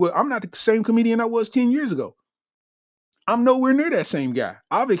comedian you were. I'm not the same comedian I was 10 years ago. I'm nowhere near that same guy.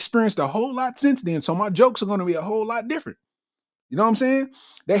 I've experienced a whole lot since then. So my jokes are going to be a whole lot different. You know what I'm saying?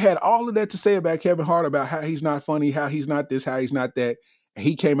 They had all of that to say about Kevin Hart, about how he's not funny, how he's not this, how he's not that. And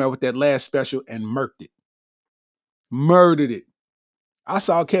he came out with that last special and murked it. Murdered it. I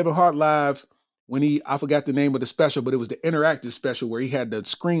saw Kevin Hart live when I forgot the name of the special, but it was the interactive special where he had the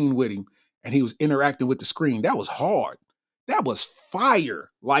screen with him and he was interacting with the screen. That was hard. That was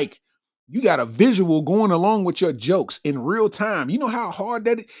fire. Like, you got a visual going along with your jokes in real time. You know how hard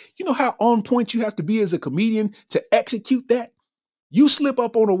that is? You know how on point you have to be as a comedian to execute that? You slip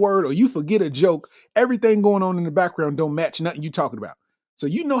up on a word or you forget a joke, everything going on in the background don't match nothing you talking about. So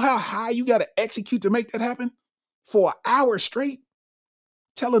you know how high you got to execute to make that happen? For an hour straight?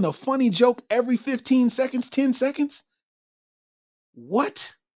 Telling a funny joke every 15 seconds, 10 seconds?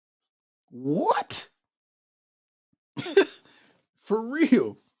 What? For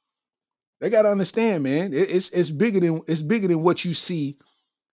real. They got to understand, man. It's bigger than what you see.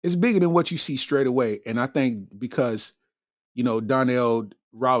 It's bigger than what you see straight away. And I think because, you know, Donnell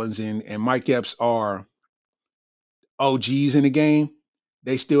Rawlings and Mike Epps are OGs in the game,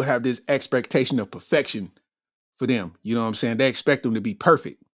 they still have this expectation of perfection for them. You know what I'm saying? They expect them to be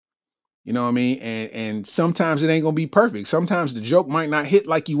perfect. You know what I mean? And sometimes it ain't gonna be perfect. Sometimes the joke might not hit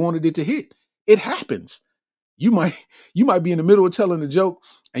like you wanted it to hit. It happens. You might be in the middle of telling a joke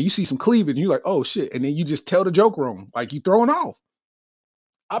and you see some cleavage and you're like, oh shit. And then you just tell the joke wrong. Like, you throwing off.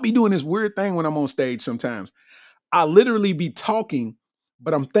 I'll be doing this weird thing when I'm on stage sometimes. I literally be talking,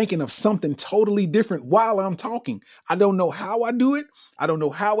 but I'm thinking of something totally different while I'm talking. I don't know how I do it. I don't know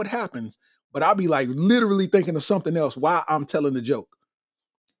how it happens, but I'll be like literally thinking of something else while I'm telling the joke.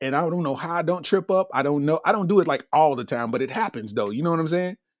 And I don't know how I don't trip up. I don't know. I don't do it like all the time, but it happens though. You know what I'm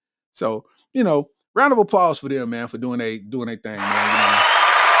saying? So, you know, round of applause for them, man, for doing their thing, man. You know?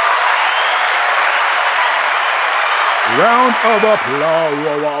 Round of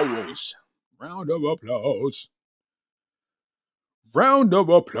applause. Round of applause. Round of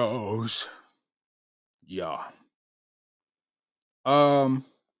applause. Yeah. All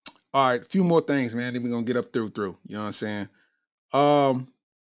right, a few more things, man. Then we're gonna get up through. You know what I'm saying?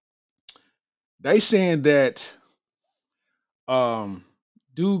 They saying that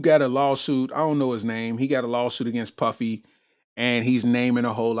dude got a lawsuit. I don't know his name. He got a lawsuit against Puffy, and he's naming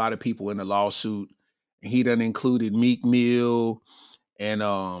a whole lot of people in the lawsuit. And he done included Meek Mill, and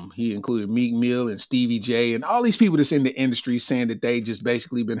he included Meek Mill and Stevie J and all these people that's in the industry, saying that they just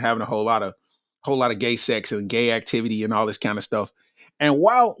basically been having a whole lot of gay sex and gay activity and all this kind of stuff. And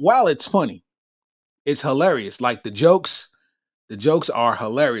while it's funny, it's hilarious. Like, the jokes are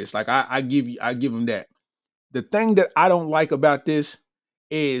hilarious. Like, I give them that. The thing that I don't like about this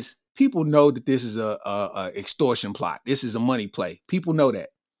is people know that this is a extortion plot. This is a money play. People know that.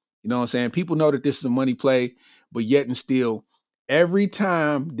 You know what I'm saying? People know that this is a money play, but yet and still, every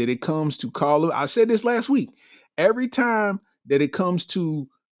time that it comes to I said this last week, every time that it comes to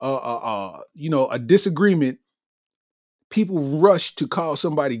a disagreement, people rush to call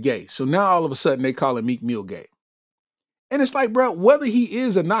somebody gay. So now all of a sudden they call Meek Mill gay. And it's like, bro, whether he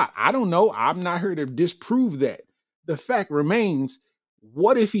is or not, I don't know. I'm not here to disprove that. the fact remains,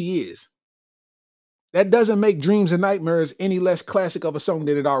 what if he is? That doesn't make Dreams and Nightmares any less classic of a song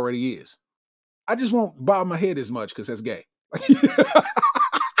than it already is. I just won't bow my head as much because that's gay.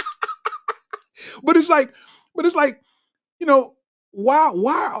 But it's like, you know,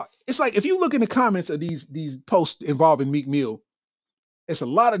 why? It's like if you look in the comments of these posts involving Meek Mill, it's a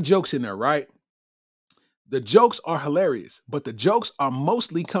lot of jokes in there, right? The jokes are hilarious, but the jokes are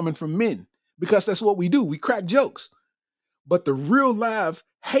mostly coming from men because that's what we do. We crack jokes. But the real live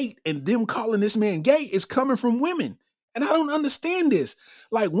hate and them calling this man gay is coming from women. And I don't understand this.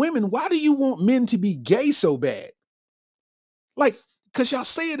 Like, women, why do you want men to be gay so bad? Like, because y'all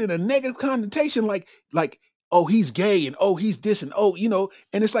say it in a negative connotation, like, oh, he's gay and oh, he's this and oh, you know,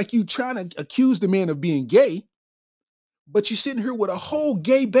 and it's like you trying to accuse the man of being gay, but you're sitting here with a whole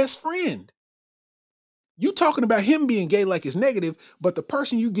gay best friend. You talking about him being gay like it's negative, but the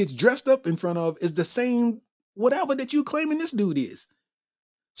person you get dressed up in front of is the same whatever that you claiming this dude is.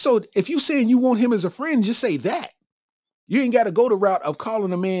 So if you saying you want him as a friend, just say that. You ain't got to go the route of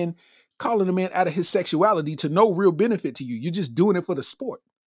calling a man out of his sexuality to no real benefit to you. You're just doing it for the sport.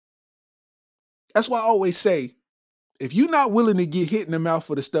 That's why I always say, if you're not willing to get hit in the mouth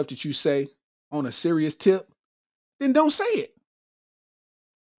for the stuff that you say on a serious tip, then don't say it.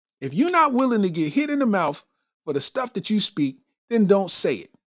 If you're not willing to get hit in the mouth for the stuff that you speak, then don't say it.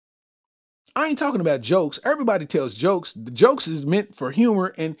 I ain't talking about jokes. Everybody tells jokes. The jokes is meant for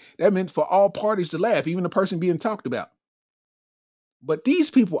humor, and that meant for all parties to laugh, even the person being talked about. But these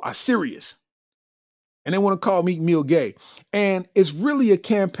people are serious, and they want to call Meek Mill gay. And it's really a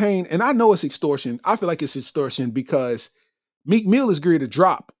campaign, and I know it's extortion. I feel like it's extortion because Meek Mill is going to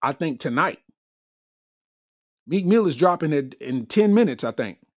drop, I think, tonight. Meek Mill is dropping it in 10 minutes, I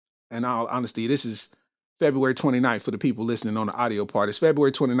think. And all honesty, this is February 29th for the people listening on the audio part. It's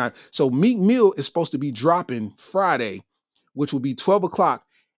February 29th. So Meek Mill is supposed to be dropping Friday, which will be 12 o'clock.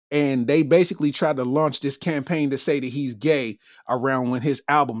 And they basically tried to launch this campaign to say that he's gay around when his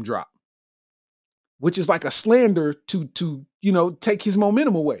album dropped, which is like a slander to you know, take his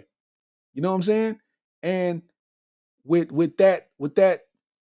momentum away. You know what I'm saying? And with that,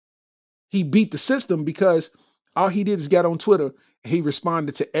 he beat the system because all he did is got on Twitter. He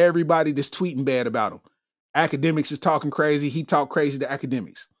responded to everybody that's tweeting bad about him. Academics is talking crazy. He talked crazy to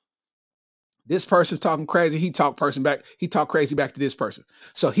academics. This person's talking crazy. He talked crazy back to this person.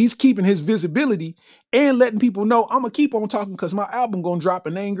 So he's keeping his visibility and letting people know I'm going to keep on talking because my album going to drop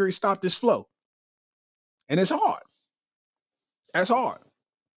and they ain't going to stop this flow. And it's hard. That's hard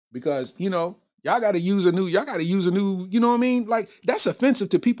because, you know, y'all got to use a new, you know what I mean? Like, that's offensive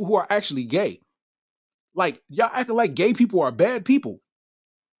to people who are actually gay. Like, y'all acting like gay people are bad people.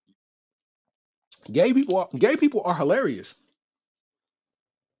 Gay people are hilarious.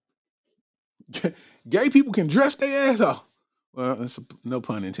 Gay people can dress their ass off. Well, that's no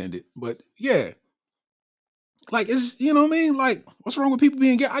pun intended, but yeah. Like, it's, you know what I mean? Like, what's wrong with people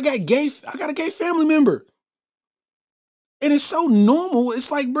being gay? I got a gay family member. And it's so normal.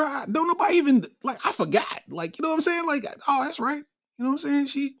 It's like, bro, don't nobody even, like, I forgot. Like, you know what I'm saying? Like, oh, that's right. You know what I'm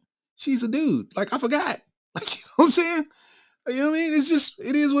saying? She's a dude. Like, I forgot. Like, you know what I'm saying? You know what I mean? It's just,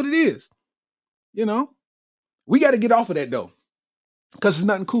 it is what it is. You know? We got to get off of that, though. Because there's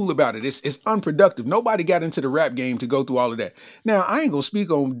nothing cool about it. It's unproductive. Nobody got into the rap game to go through all of that. Now, I ain't going to speak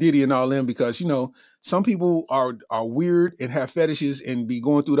on Diddy and all them because, you know, some people are weird and have fetishes and be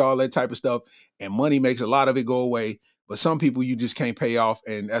going through all that type of stuff. And money makes a lot of it go away. But some people you just can't pay off.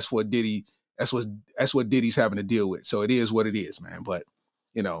 And that's what Diddy's having to deal with. So it is what it is, man. But,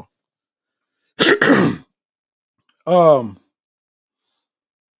 you know.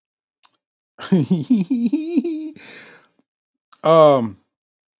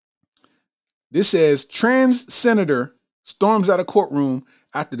 This says trans senator storms out of courtroom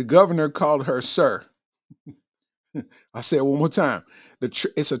after the governor called her sir. I say it one more time.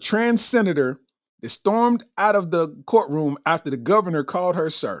 It's a trans senator that stormed out of the courtroom after the governor called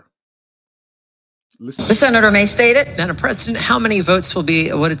her sir. Listen. The senator may state it. Madam President, how many votes would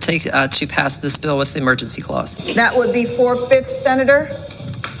it take to pass this bill with the emergency clause? That would be 4/5, Senator.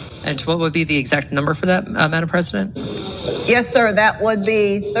 And what would be the exact number for that, Madam President? Yes, sir. That would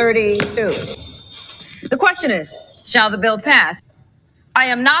be 32. The question is, shall the bill pass? I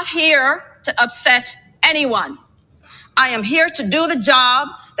am not here to upset anyone. I am here to do the job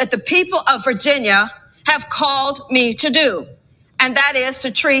that the people of Virginia have called me to do, and that is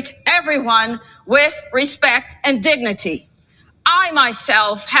to treat everyone with respect and dignity. I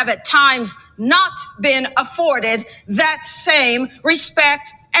myself have at times not been afforded that same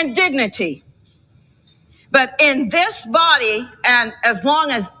respect and dignity. But in this body, and as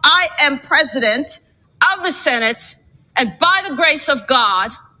long as I am president, of the Senate, and by the grace of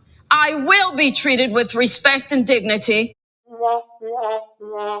God, I will be treated with respect and dignity.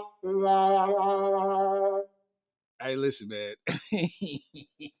 Hey, listen, man.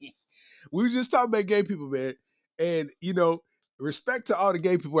 We were just talking about gay people, man. And, respect to all the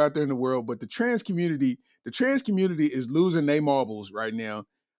gay people out there in the world, but the trans community is losing their marbles right now.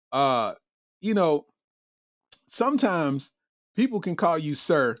 You know, sometimes people can call you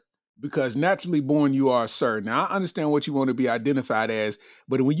sir because naturally born you are a sir. Now, I understand what you want to be identified as,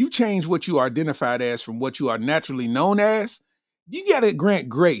 but when you change what you are identified as from what you are naturally known as, you got to grant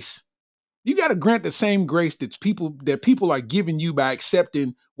grace. You got to grant the same grace that people are giving you by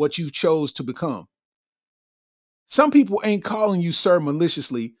accepting what you chose to become. Some people ain't calling you sir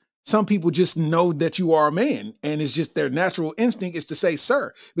maliciously. Some people just know that you are a man, and it's just their natural instinct is to say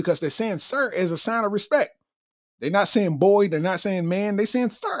sir because they're saying sir as a sign of respect. They're not saying boy, they're not saying man, they're saying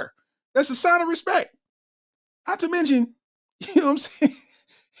sir. That's a sign of respect. Not to mention, you know what I'm saying?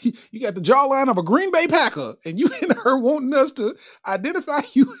 You got the jawline of a Green Bay Packer, and you and her wanting us to identify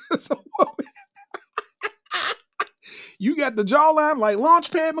you as a woman. You got the jawline like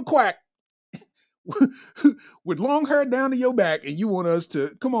Launchpad McQuack with long hair down to your back, and you want us to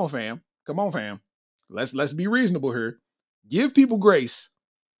come on, fam. Let's be reasonable here. Give people grace,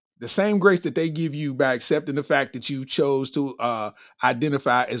 the same grace that they give you by accepting the fact that you chose to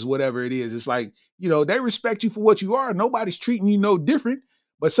identify as whatever it is. It's like, they respect you for what you are. Nobody's treating you no different,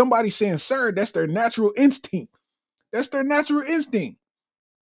 but somebody saying, sir, that's their natural instinct. That's their natural instinct.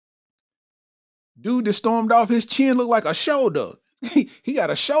 Dude that stormed off, his chin looked like a shoulder. He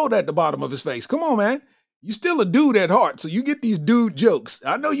got a shoulder at the bottom of his face. Come on, man. You still a dude at heart, so you get these dude jokes.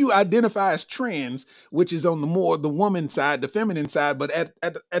 I know you identify as trans, which is on the woman side, the feminine side, but at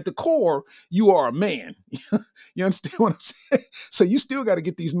the core, you are a man. You understand what I'm saying? So you still got to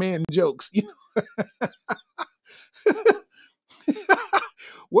get these man jokes.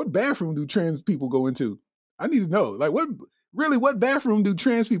 What bathroom do trans people go into? I need to know. Like, what bathroom do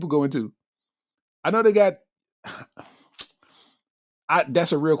trans people go into? I know they got.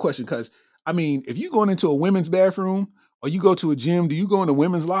 That's a real question because, if you're going into a women's bathroom or you go to a gym, do you go in the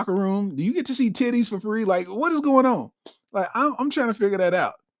women's locker room? Do you get to see titties for free? Like, what is going on? Like, I'm trying to figure that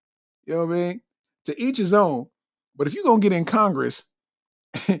out. You know what I mean? To each his own. But if you're going to get in Congress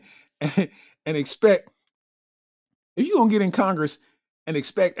and expect,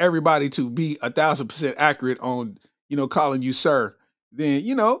 everybody to be 1,000% accurate on, calling you sir, then,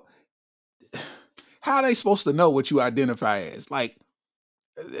 how are they supposed to know what you identify as? Like,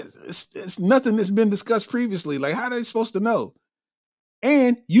 it's nothing that's been discussed previously. Like, how are they supposed to know?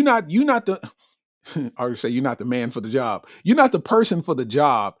 And you're not the, or say you're not the man for the job. You're not the person for the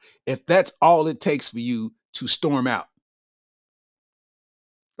job if that's all it takes for you to storm out.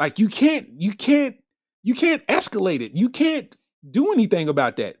 Like, you can't escalate it. You can't do anything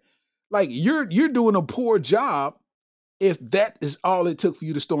about that. Like, you're doing a poor job if that is all it took for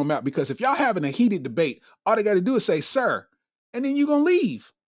you to storm out. Because if y'all having a heated debate, all they got to do is say, sir, and then you're going to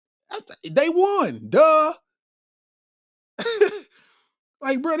leave. They won. Duh.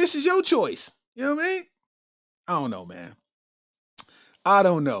 Like, bro, this is your choice. You know what I mean? I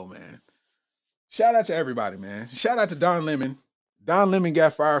don't know, man. Shout out to everybody, man. Shout out to Don Lemon. Don Lemon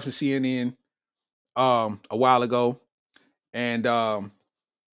got fired from CNN a while ago. And Don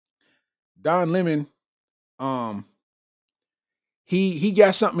Lemon, he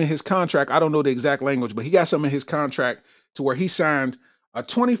got something in his contract. I don't know the exact language, but he got something in his contract to where he signed a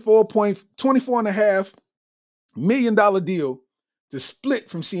 $24.5 million deal to split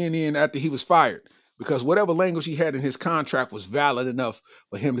from CNN after he was fired, because whatever language he had in his contract was valid enough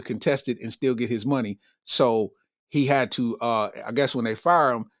for him to contest it and still get his money. So he had to, I guess when they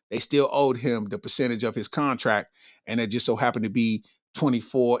fire him, they still owed him the percentage of his contract. And it just so happened to be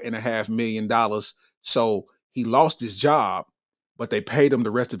 $24.5 million. So he lost his job, but they paid him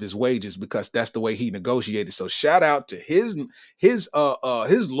the rest of his wages because that's the way he negotiated. So shout out to his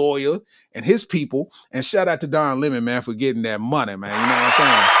lawyer and his people, and shout out to Don Lemon, man, for getting that money, man. You know what I'm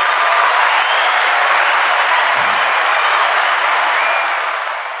saying?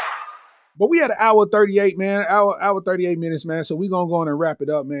 But we had an hour 38, man. Hour 38 minutes, man. So we're gonna go on and wrap it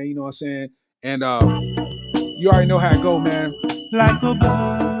up, man. You know what I'm saying? And you already know how it go, man.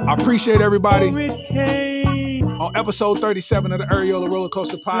 I appreciate everybody on episode 37 of the Areola Roller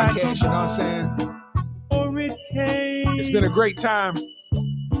Coaster Podcast. You know what I'm saying? It's been a great time.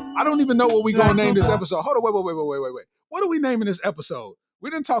 I don't even know what we're gonna name this episode. Hold on, wait. What are we naming this episode?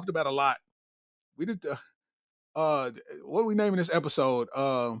 We done talked about a lot. We did what are we naming this episode?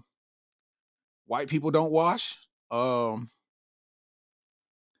 White people don't wash.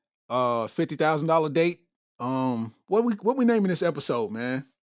 $50,000 date. What we naming this episode, man?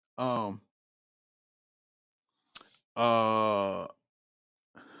 What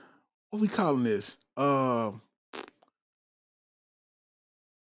we calling this? I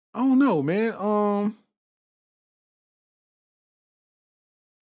don't know, man.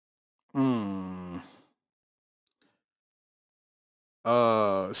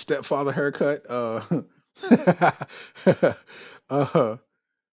 Stepfather haircut.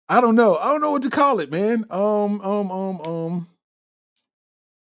 I don't know. I don't know what to call it, man. I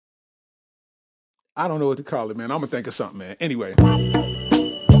don't know what to call it, man. I'm gonna think of something, man. Anyway.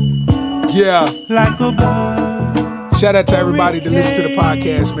 Yeah. Shout out to everybody that listens to the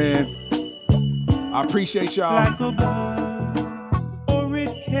podcast, man. I appreciate y'all.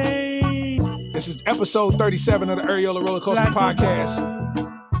 This is episode 37 of the Areola Roller Coaster Podcast.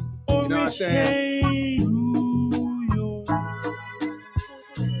 You know what I'm saying?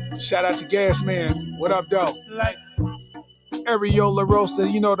 Shout out to Gas Man. What up, though? Areola Roaster,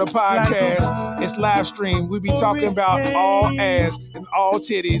 you know the podcast. It's live stream. We be talking about all ass and all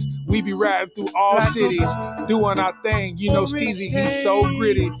titties. We be riding through all cities, doing our thing. You know, Steezy, he's so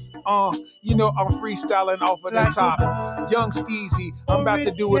gritty. You know, I'm freestyling off of the top. Young Steezy, I'm about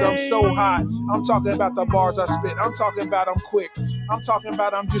to do it. I'm so hot. I'm talking about the bars I spit. I'm talking about I'm quick. I'm talking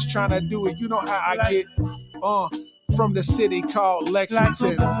about I'm just trying to do it. You know how I get from the city called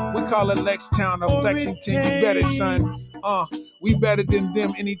Lexington. We call it Lextown or Lexington. You better, son. We better than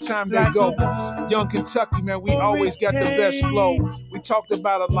them anytime they go. Young Kentucky, man, we always got the best flow. We talked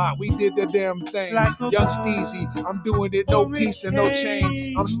about a lot. We did the damn thing. Young Steezy, I'm doing it, no piece and no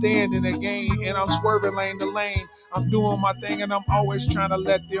chain. I'm staying in the game and I'm swerving lane to lane. I'm doing my thing and I'm always trying to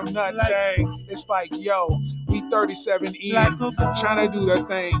let them nuts hang. It's like, yo, we 37 in, trying to do the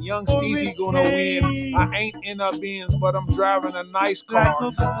thing. Young Steezy gonna win. I ain't in a Benz, but I'm driving a nice car.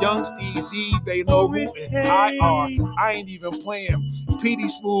 Young Steezy, they know who I are. I ain't even playing. PD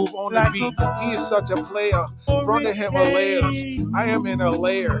Smooth on the beat. He is such a player from the Himalayas. I am in a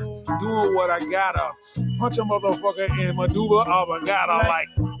lair, doing what I gotta. Punch a motherfucker in Medulla oblongata like.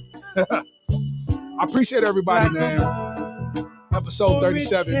 I appreciate everybody, man. Episode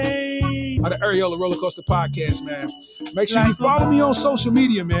 37 of the Areola Roller Coaster Podcast, man. Make sure you follow me on social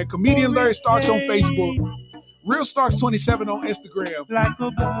media, man. Comedian Larry Starks on Facebook. Real Starks 27 on Instagram.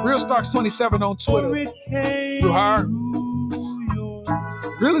 Real Starks 27 on Twitter. You heard?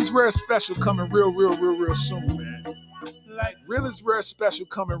 Real is Rare Special coming real soon, man. Real is Rare Special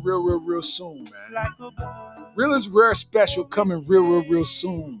coming real soon, man. Real is Rare Special coming real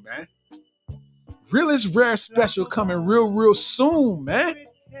soon, man. Real is Rare Special coming real soon, man.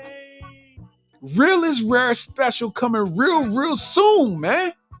 Real is Rare Special coming real soon,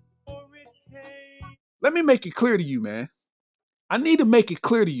 man. Let me make it clear to you, man. I need to make it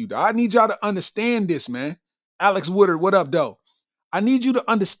clear to you, though. I need y'all to understand this, man. Alex Woodard, what up, though? I need you to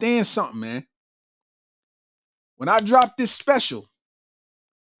understand something, man. When I drop this special,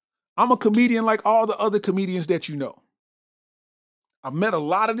 I'm a comedian like all the other comedians that you know. I've met a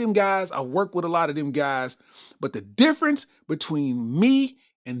lot of them guys. I've worked with a lot of them guys. But the difference between me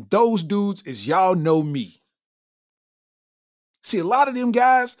and those dudes is y'all know me. See, a lot of them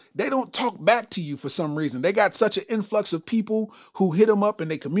guys, they don't talk back to you for some reason. They got such an influx of people who hit them up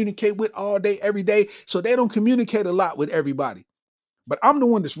and they communicate with all day, every day. So they don't communicate a lot with everybody. But I'm the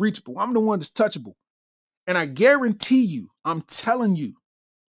one that's reachable. I'm the one that's touchable. And I guarantee you, I'm telling you,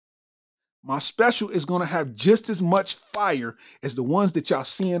 my special is going to have just as much fire as the ones that y'all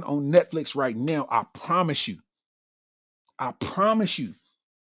seeing on Netflix right now. I promise you. I promise you.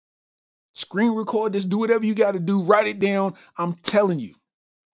 Screen record this, do whatever you got to do, write it down. I'm telling you.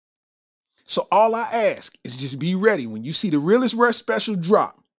 So all I ask is just be ready. When you see the Real is Rare Special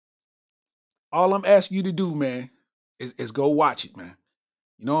drop, all I'm asking you to do, man, is go watch it, man.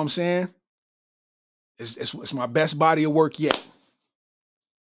 You know what I'm saying? It's my best body of work yet.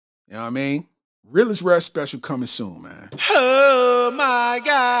 You know what I mean? Real is Rare Special coming soon, man. Oh my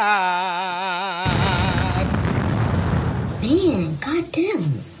God. Man,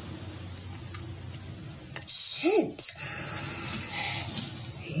 goddamn. Shit.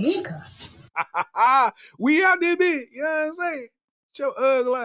 Nigga. We out there, bitch. You know what I'm saying? Show ugly.